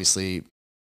pain is obviously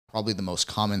probably the most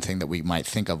common thing that we might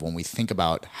think of when we think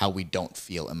about how we don't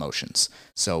feel emotions.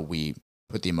 So we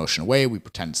put the emotion away, we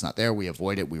pretend it's not there, we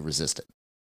avoid it, we resist it.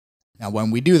 Now,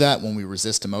 when we do that, when we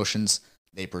resist emotions,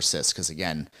 they persist. Because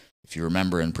again, if you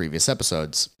remember in previous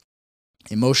episodes,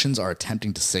 emotions are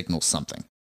attempting to signal something.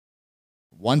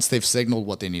 Once they've signaled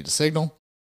what they need to signal,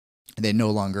 they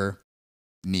no longer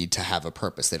need to have a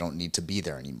purpose. They don't need to be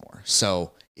there anymore.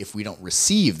 So if we don't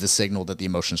receive the signal that the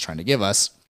emotion is trying to give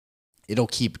us, it'll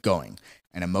keep going.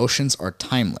 And emotions are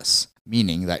timeless,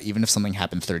 meaning that even if something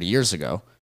happened 30 years ago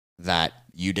that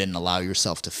you didn't allow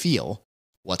yourself to feel,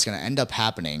 what's going to end up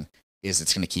happening is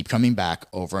it's going to keep coming back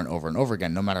over and over and over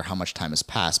again, no matter how much time has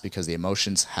passed, because the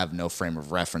emotions have no frame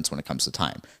of reference when it comes to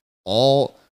time.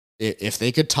 If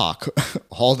they could talk,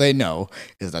 all they know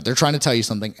is that they're trying to tell you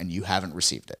something and you haven't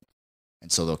received it.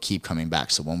 And so they'll keep coming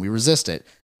back. So when we resist it,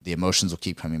 the emotions will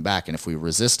keep coming back. And if we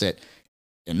resist it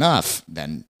enough,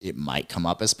 then it might come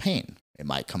up as pain. It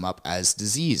might come up as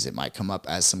disease. It might come up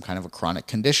as some kind of a chronic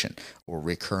condition or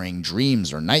recurring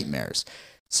dreams or nightmares.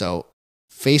 So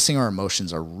facing our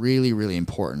emotions are really, really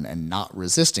important, and not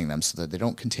resisting them so that they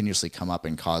don't continuously come up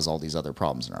and cause all these other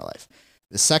problems in our life.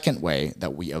 The second way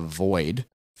that we avoid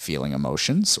feeling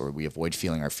emotions, or we avoid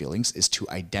feeling our feelings, is to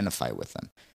identify with them.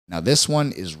 Now, this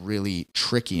one is really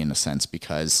tricky in a sense,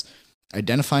 because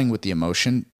identifying with the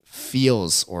emotion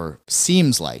feels or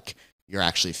seems like you're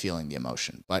actually feeling the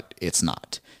emotion, but it's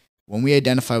not. When we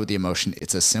identify with the emotion,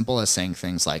 it's as simple as saying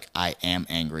things like, I am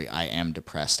angry, I am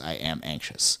depressed, I am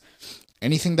anxious.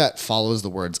 Anything that follows the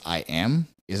words I am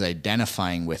is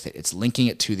identifying with it. It's linking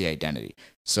it to the identity.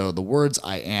 So the words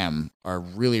I am are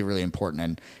really, really important.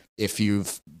 And if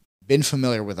you've been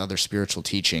familiar with other spiritual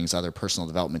teachings, other personal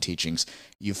development teachings,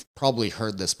 you've probably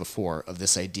heard this before, of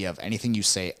this idea of anything you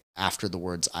say after the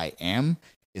words I am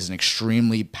is an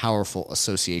extremely powerful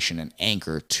association and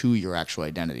anchor to your actual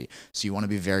identity. So you want to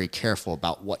be very careful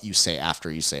about what you say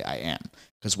after you say I am.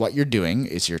 Because what you're doing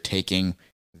is you're taking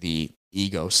the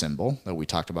ego symbol that we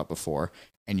talked about before,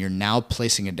 and you're now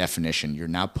placing a definition. You're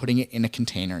now putting it in a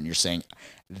container, and you're saying,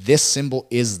 this symbol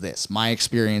is this. My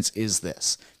experience is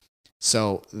this.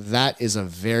 So that is a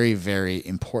very, very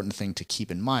important thing to keep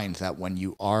in mind, that when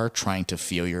you are trying to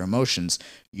feel your emotions,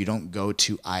 you don't go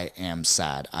to I am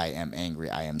sad, I am angry,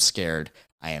 I am scared,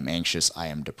 I am anxious, I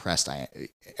am depressed,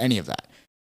 any of that.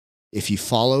 If you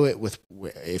follow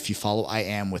I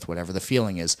am with whatever the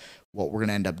feeling is, what we're going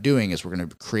to end up doing is we're going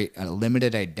to create a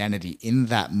limited identity in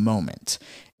that moment.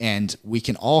 And we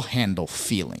can all handle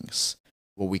feelings.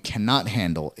 What we cannot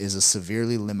handle is a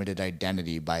severely limited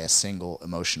identity by a single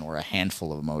emotion or a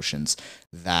handful of emotions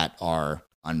that are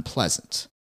unpleasant.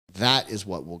 That is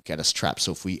what will get us trapped.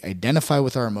 So if we identify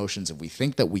with our emotions, if we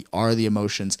think that we are the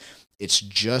emotions, it's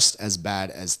just as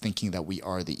bad as thinking that we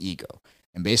are the ego.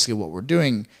 And basically what we're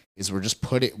doing is we're just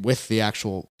putting, with the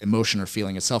actual emotion or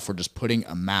feeling itself, we're just putting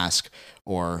a mask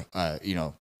or,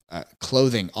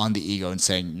 clothing on the ego and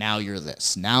saying, now you're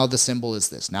this. Now the symbol is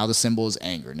this. Now the symbol is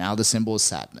anger. Now the symbol is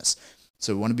sadness.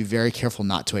 So we want to be very careful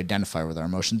not to identify with our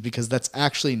emotions, because that's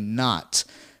actually not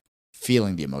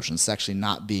feeling the emotions. It's actually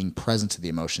not being present to the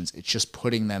emotions. It's just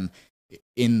putting them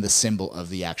in the symbol of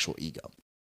the actual ego.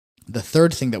 The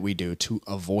third thing that we do to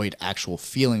avoid actual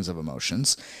feelings of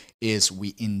emotions is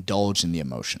we indulge in the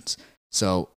emotions.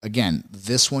 So again,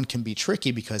 this one can be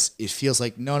tricky because it feels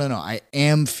like, no, I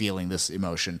am feeling this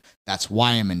emotion. That's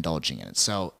why I'm indulging in it.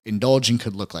 So indulging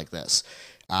could look like this.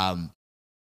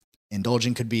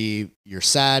 Indulging could be you're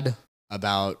sad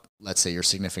about, let's say, your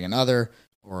significant other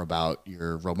or about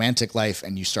your romantic life,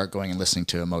 and you start going and listening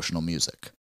to emotional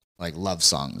music, like love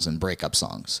songs and breakup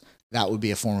songs. That would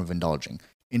be a form of indulging.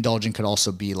 Indulging could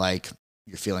also be like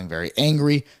you're feeling very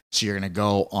angry, so you're going to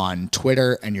go on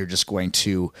Twitter and you're just going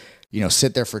to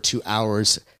sit there for 2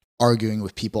 hours arguing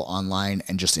with people online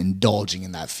and just indulging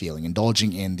in that feeling,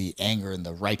 indulging in the anger and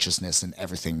the righteousness and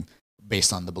everything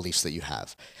based on the beliefs that you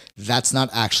have. That's not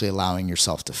actually allowing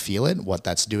yourself to feel it. What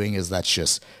that's doing is that's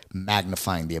just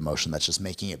magnifying the emotion. That's just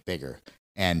making it bigger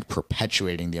and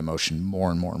perpetuating the emotion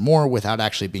more and more and more without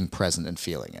actually being present and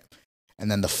feeling it. And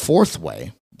then the fourth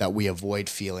way that we avoid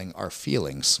feeling our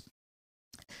feelings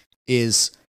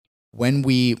is when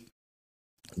we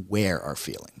wear our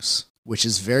feelings, which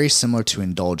is very similar to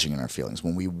indulging in our feelings.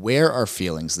 When we wear our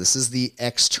feelings, this is the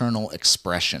external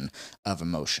expression of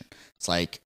emotion. It's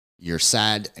like you're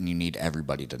sad and you need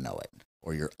everybody to know it,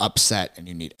 or you're upset and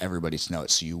you need everybody to know it.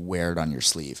 So you wear it on your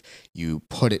sleeve. You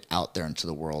put it out there into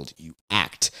the world. You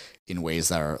act in ways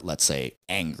that are, let's say,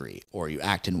 angry, or you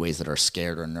act in ways that are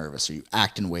scared or nervous, or you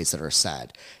act in ways that are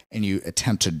sad, and you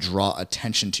attempt to draw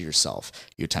attention to yourself.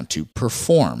 You attempt to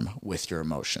perform with your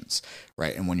emotions,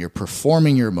 right? And when you're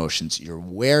performing your emotions, you're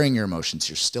wearing your emotions,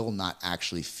 you're still not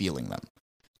actually feeling them.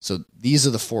 So these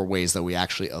are the 4 ways that we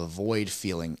actually avoid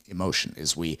feeling emotion: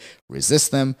 is we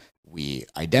resist them, we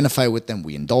identify with them,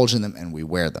 we indulge in them, and we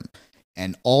wear them.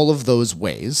 And all of those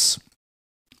ways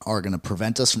are going to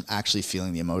prevent us from actually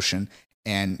feeling the emotion,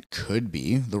 and could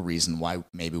be the reason why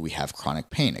maybe we have chronic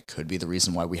pain. It could be the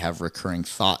reason why we have recurring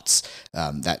thoughts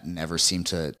that never seem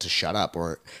to shut up,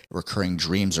 or recurring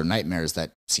dreams or nightmares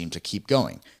that seem to keep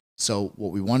going. So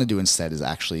what we want to do instead is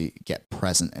actually get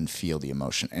present and feel the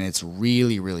emotion. And it's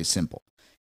really, really simple.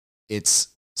 It's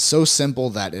so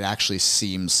simple that it actually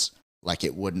seems like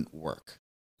it wouldn't work.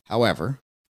 However,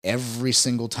 every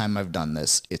single time I've done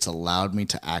this, it's allowed me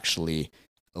to actually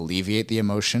alleviate the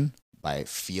emotion by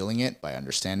feeling it, by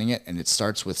understanding it. And it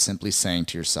starts with simply saying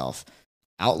to yourself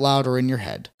out loud or in your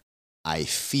head, I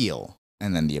feel,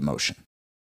 and then the emotion.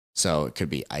 So it could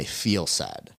be, I feel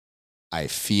sad. I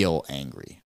feel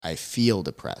angry. I feel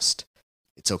depressed.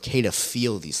 It's okay to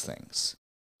feel these things.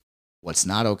 What's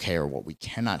not okay, or what we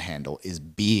cannot handle, is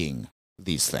being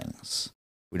these things.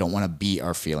 We don't want to be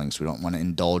our feelings. We don't want to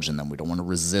indulge in them. We don't want to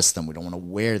resist them. We don't want to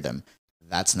wear them.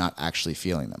 That's not actually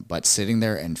feeling them. But sitting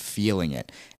there and feeling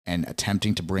it and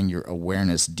attempting to bring your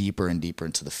awareness deeper and deeper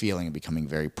into the feeling and becoming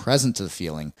very present to the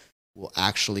feeling will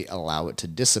actually allow it to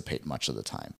dissipate much of the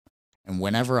time. And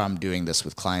whenever I'm doing this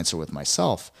with clients or with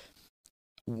myself,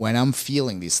 when I'm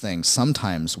feeling these things,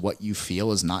 sometimes what you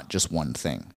feel is not just one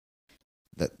thing.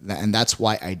 And that's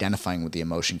why identifying with the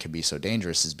emotion can be so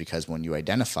dangerous, is because when you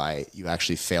identify, you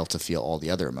actually fail to feel all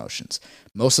the other emotions.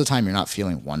 Most of the time, you're not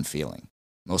feeling one feeling.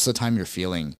 Most of the time, you're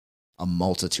feeling a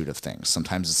multitude of things.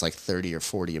 Sometimes it's like 30 or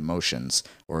 40 emotions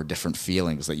or different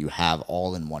feelings that you have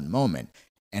all in one moment.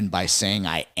 And by saying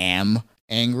I am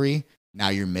angry, now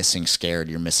you're missing scared,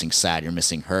 you're missing sad, you're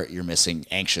missing hurt, you're missing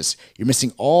anxious, you're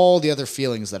missing all the other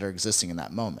feelings that are existing in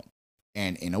that moment.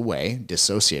 And in a way,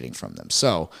 dissociating from them.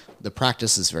 So the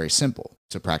practice is very simple.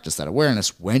 To practice that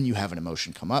awareness, when you have an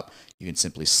emotion come up, you can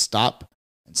simply stop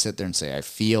and sit there and say, I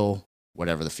feel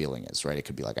whatever the feeling is, right? It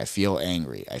could be like, I feel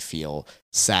angry, I feel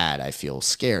sad, I feel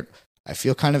scared, I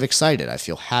feel kind of excited, I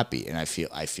feel happy, and I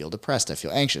feel depressed, I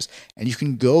feel anxious. And you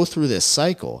can go through this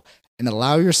cycle and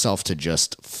allow yourself to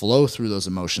just flow through those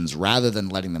emotions rather than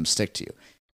letting them stick to you.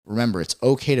 Remember, it's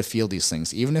okay to feel these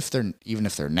things, even if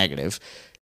they're negative.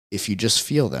 If you just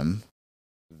feel them,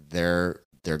 they're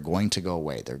going to go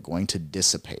away. They're going to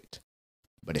dissipate.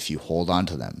 But if you hold on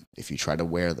to them, if you try to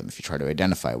wear them, if you try to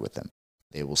identify with them,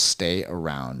 they will stay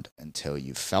around until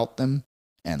you've felt them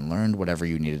and learned whatever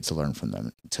you needed to learn from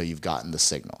them, until you've gotten the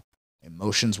signal.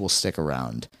 Emotions will stick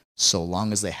around so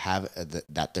long as they have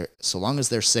so long as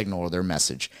their signal or their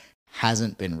message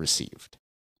hasn't been received.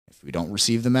 If we don't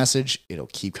receive the message, it'll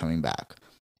keep coming back.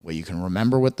 What you can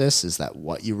remember with this is that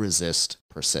what you resist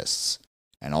persists.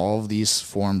 And all of these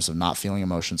forms of not feeling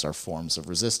emotions are forms of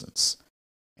resistance.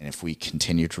 And if we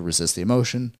continue to resist the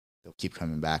emotion, they'll keep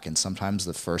coming back. And sometimes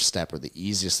the first step, or the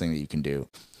easiest thing that you can do,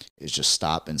 is just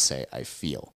stop and say, I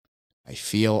feel. I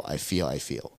feel, I feel, I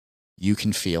feel. You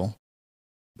can feel,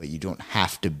 but you don't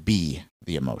have to be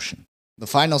the emotion. The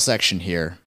final section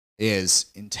here is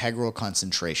integral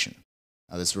concentration.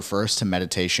 Now, this refers to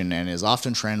meditation and is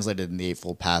often translated in the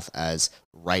Eightfold Path as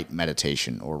right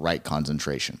meditation or right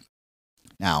concentration.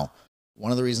 Now,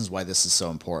 one of the reasons why this is so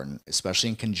important, especially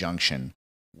in conjunction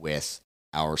with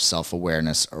our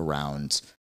self-awareness around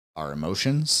our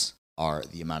emotions,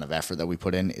 the amount of effort that we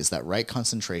put in, is that right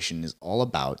concentration is all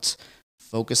about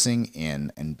focusing in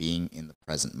and being in the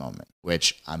present moment,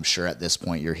 which I'm sure at this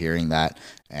point you're hearing that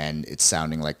and it's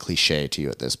sounding like cliche to you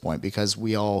at this point, because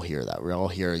we all hear that. We all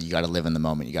hear you got to live in the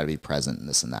moment, you got to be present and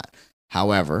this and that.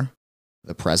 However,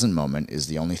 the present moment is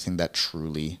the only thing that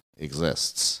truly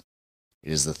exists.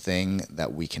 It is the thing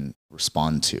that we can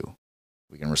respond to.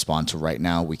 We can respond to right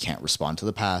now. We can't respond to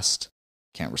the past,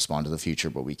 can't respond to the future,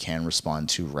 but we can respond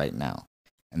to right now.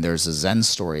 And there's a Zen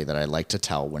story that I like to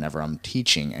tell whenever I'm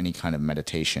teaching any kind of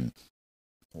meditation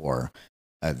or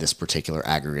this particular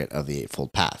aggregate of the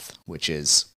Eightfold Path, which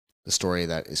is the story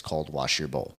that is called Wash Your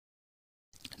Bowl.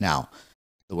 Now,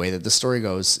 the way that the story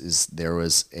goes is there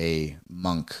was a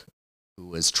monk who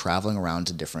was traveling around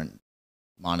to different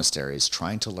monasteries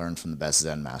trying to learn from the best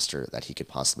Zen master that he could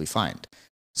possibly find.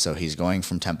 So he's going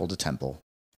from temple to temple.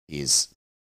 He's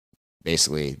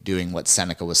basically doing what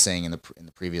Seneca was saying in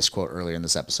the previous quote earlier in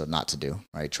this episode not to do,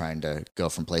 right? Trying to go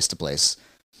from place to place.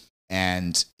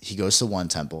 And he goes to one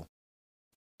temple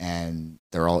and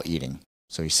they're all eating.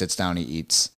 So he sits down, he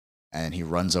eats, and he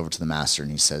runs over to the master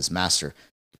and he says, Master,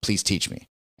 please teach me.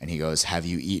 And he goes, have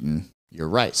you eaten your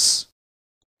rice?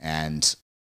 And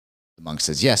the monk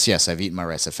says, yes, I've eaten my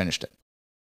rice. I finished it.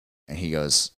 And he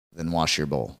goes, then wash your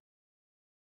bowl.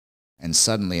 And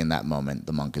suddenly in that moment,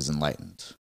 the monk is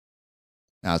enlightened.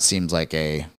 Now, it seems like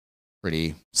a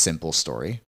pretty simple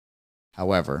story.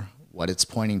 However, what it's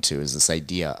pointing to is this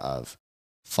idea of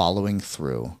following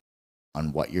through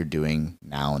on what you're doing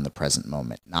now in the present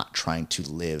moment, not trying to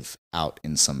live out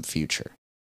in some future.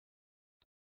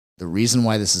 The reason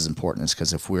why this is important is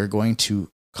because if we're going to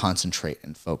concentrate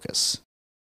and focus,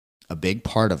 a big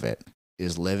part of it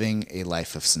is living a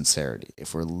life of sincerity.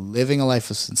 If we're living a life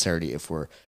of sincerity, if we're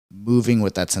moving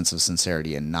with that sense of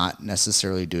sincerity and not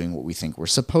necessarily doing what we think we're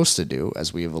supposed to do,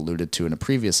 as we have alluded to in a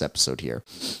previous episode here,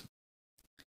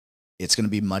 it's going to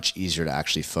be much easier to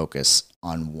actually focus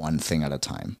on one thing at a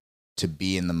time, to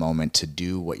be in the moment, to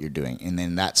do what you're doing. And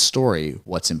in that story,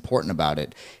 what's important about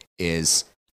it is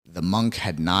the monk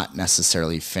had not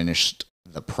necessarily finished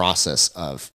the process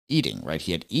of eating, right?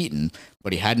 He had eaten,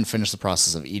 but he hadn't finished the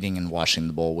process of eating and washing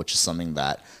the bowl, which is something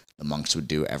that the monks would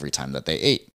do every time that they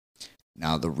ate.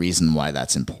 Now, the reason why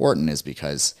that's important is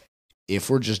because if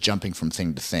we're just jumping from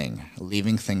thing to thing,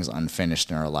 leaving things unfinished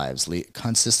in our lives,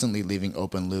 consistently leaving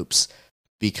open loops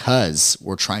because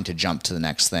we're trying to jump to the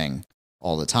next thing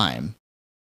all the time,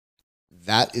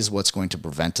 that is what's going to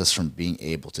prevent us from being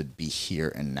able to be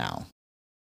here and now.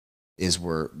 Is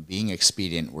we're being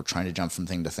expedient, we're trying to jump from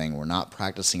thing to thing, we're not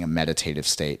practicing a meditative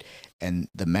state. And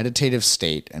the meditative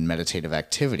state and meditative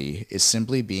activity is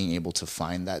simply being able to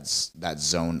find that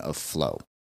zone of flow.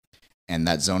 And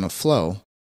that zone of flow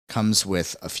comes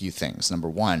with a few things. Number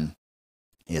one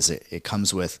is it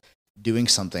comes with doing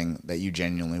something that you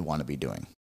genuinely want to be doing.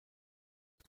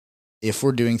 If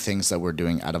we're doing things that we're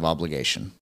doing out of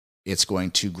obligation, it's going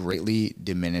to greatly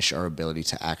diminish our ability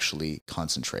to actually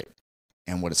concentrate.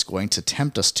 And what it's going to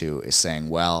tempt us to is saying,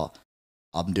 well,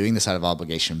 I'm doing this out of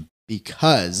obligation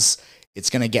because it's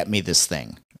going to get me this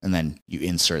thing. And then you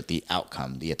insert the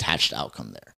outcome, the attached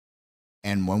outcome there.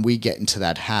 And when we get into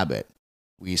that habit,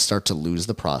 we start to lose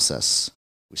the process.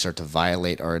 We start to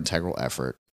violate our integral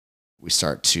effort. We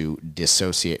start to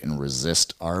dissociate and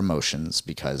resist our emotions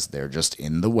because they're just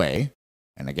in the way.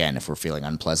 And again, if we're feeling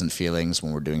unpleasant feelings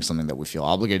when we're doing something that we feel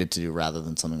obligated to do rather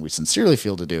than something we sincerely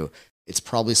feel to do, it's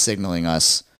probably signaling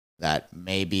us that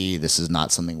maybe this is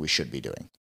not something we should be doing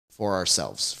for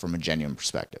ourselves from a genuine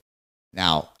perspective.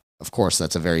 Now, of course,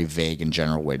 that's a very vague and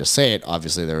general way to say it.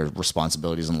 Obviously, there are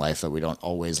responsibilities in life that we don't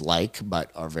always like,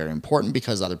 but are very important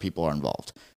because other people are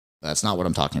involved. That's not what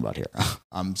I'm talking about here.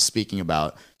 I'm speaking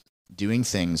about doing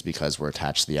things because we're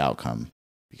attached to the outcome,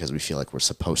 because we feel like we're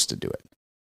supposed to do it,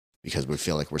 because we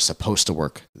feel like we're supposed to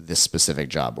work this specific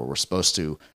job, or we're supposed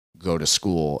to go to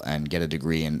school and get a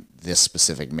degree in this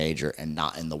specific major and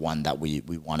not in the one that we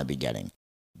want to be getting,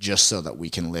 just so that we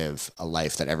can live a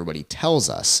life that everybody tells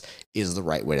us is the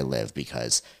right way to live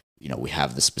because, you know, we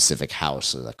have the specific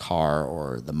house or the car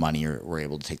or the money, or we're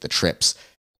able to take the trips.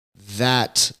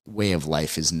 That way of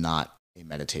life is not a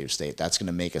meditative state. That's going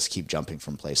to make us keep jumping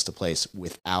from place to place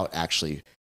without actually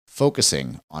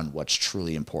focusing on what's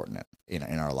truly important in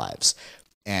our lives.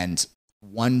 And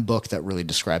one book that really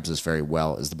describes this very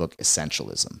well is the book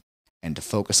Essentialism, and to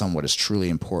focus on what is truly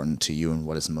important to you and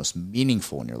what is most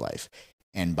meaningful in your life.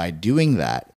 And by doing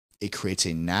that, it creates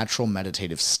a natural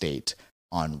meditative state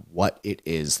on what it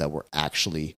is that we're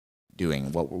actually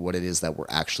doing, what it is that we're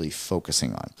actually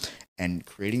focusing on. And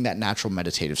creating that natural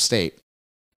meditative state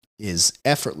is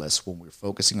effortless when we're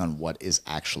focusing on what is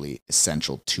actually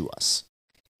essential to us.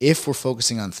 If we're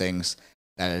focusing on things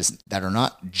that are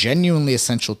not genuinely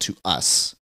essential to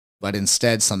us, but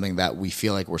instead something that we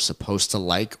feel like we're supposed to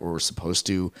like or we're supposed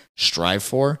to strive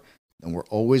for, then we're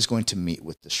always going to meet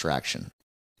with distraction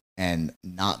and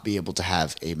not be able to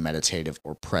have a meditative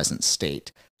or present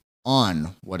state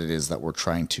on what it is that we're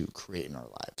trying to create in our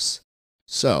lives.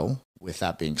 So, with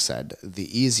that being said,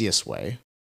 the easiest way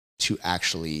to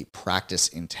actually practice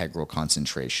integral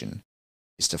concentration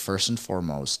is to first and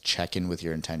foremost check in with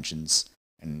your intentions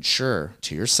and ensure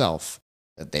to yourself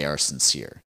that they are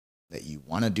sincere, that you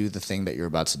want to do the thing that you're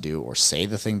about to do or say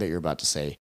the thing that you're about to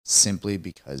say simply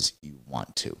because you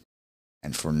want to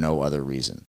and for no other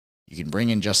reason. You can bring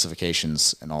in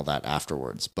justifications and all that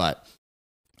afterwards, but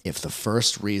if the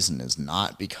first reason is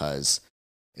not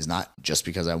just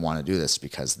because I want to do this,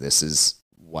 because this is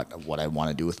what I want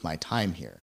to do with my time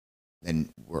here, then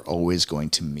we're always going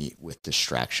to meet with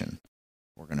distraction.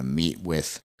 We're going to meet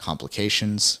with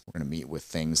complications. We're going to meet with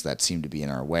things that seem to be in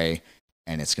our way.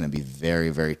 And it's going to be very,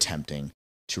 very tempting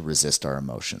to resist our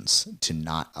emotions, to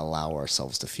not allow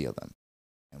ourselves to feel them.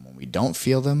 And when we don't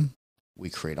feel them, we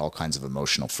create all kinds of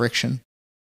emotional friction,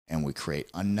 and we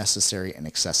create unnecessary and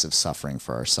excessive suffering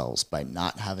for ourselves by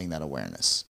not having that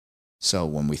awareness. So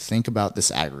when we think about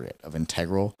this aggregate of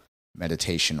integral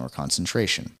meditation or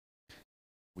concentration,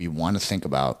 we want to think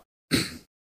about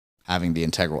having the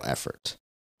integral effort,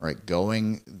 right?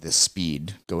 Going the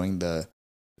speed that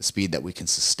we can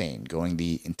sustain, going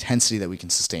the intensity that we can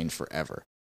sustain forever.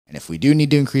 And if we do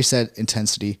need to increase that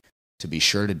intensity, to be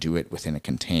sure to do it within a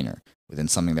container, within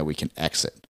something that we can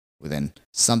exit, within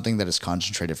something that is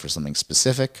concentrated for something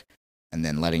specific, and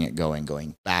then letting it go and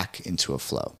going back into a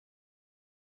flow.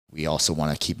 We also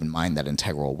want to keep in mind that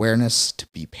integral awareness, to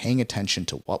be paying attention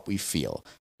to what we feel,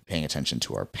 paying attention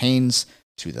to our pains,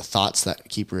 to the thoughts that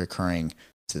keep reoccurring,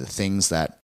 to the things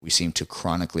that we seem to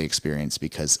chronically experience,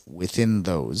 because within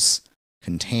those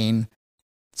contain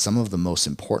some of the most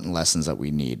important lessons that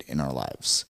we need in our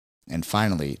lives. And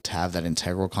finally, to have that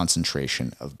integral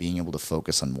concentration of being able to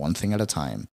focus on one thing at a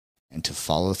time and to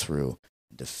follow through,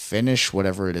 to finish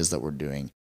whatever it is that we're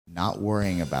doing, not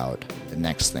worrying about the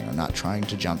next thing or not trying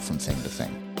to jump from thing to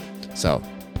thing. So,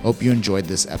 hope you enjoyed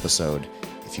this episode.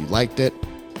 If you liked it,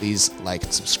 please like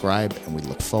and subscribe, and we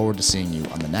look forward to seeing you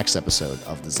on the next episode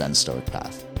of the Zen Stoic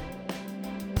Path.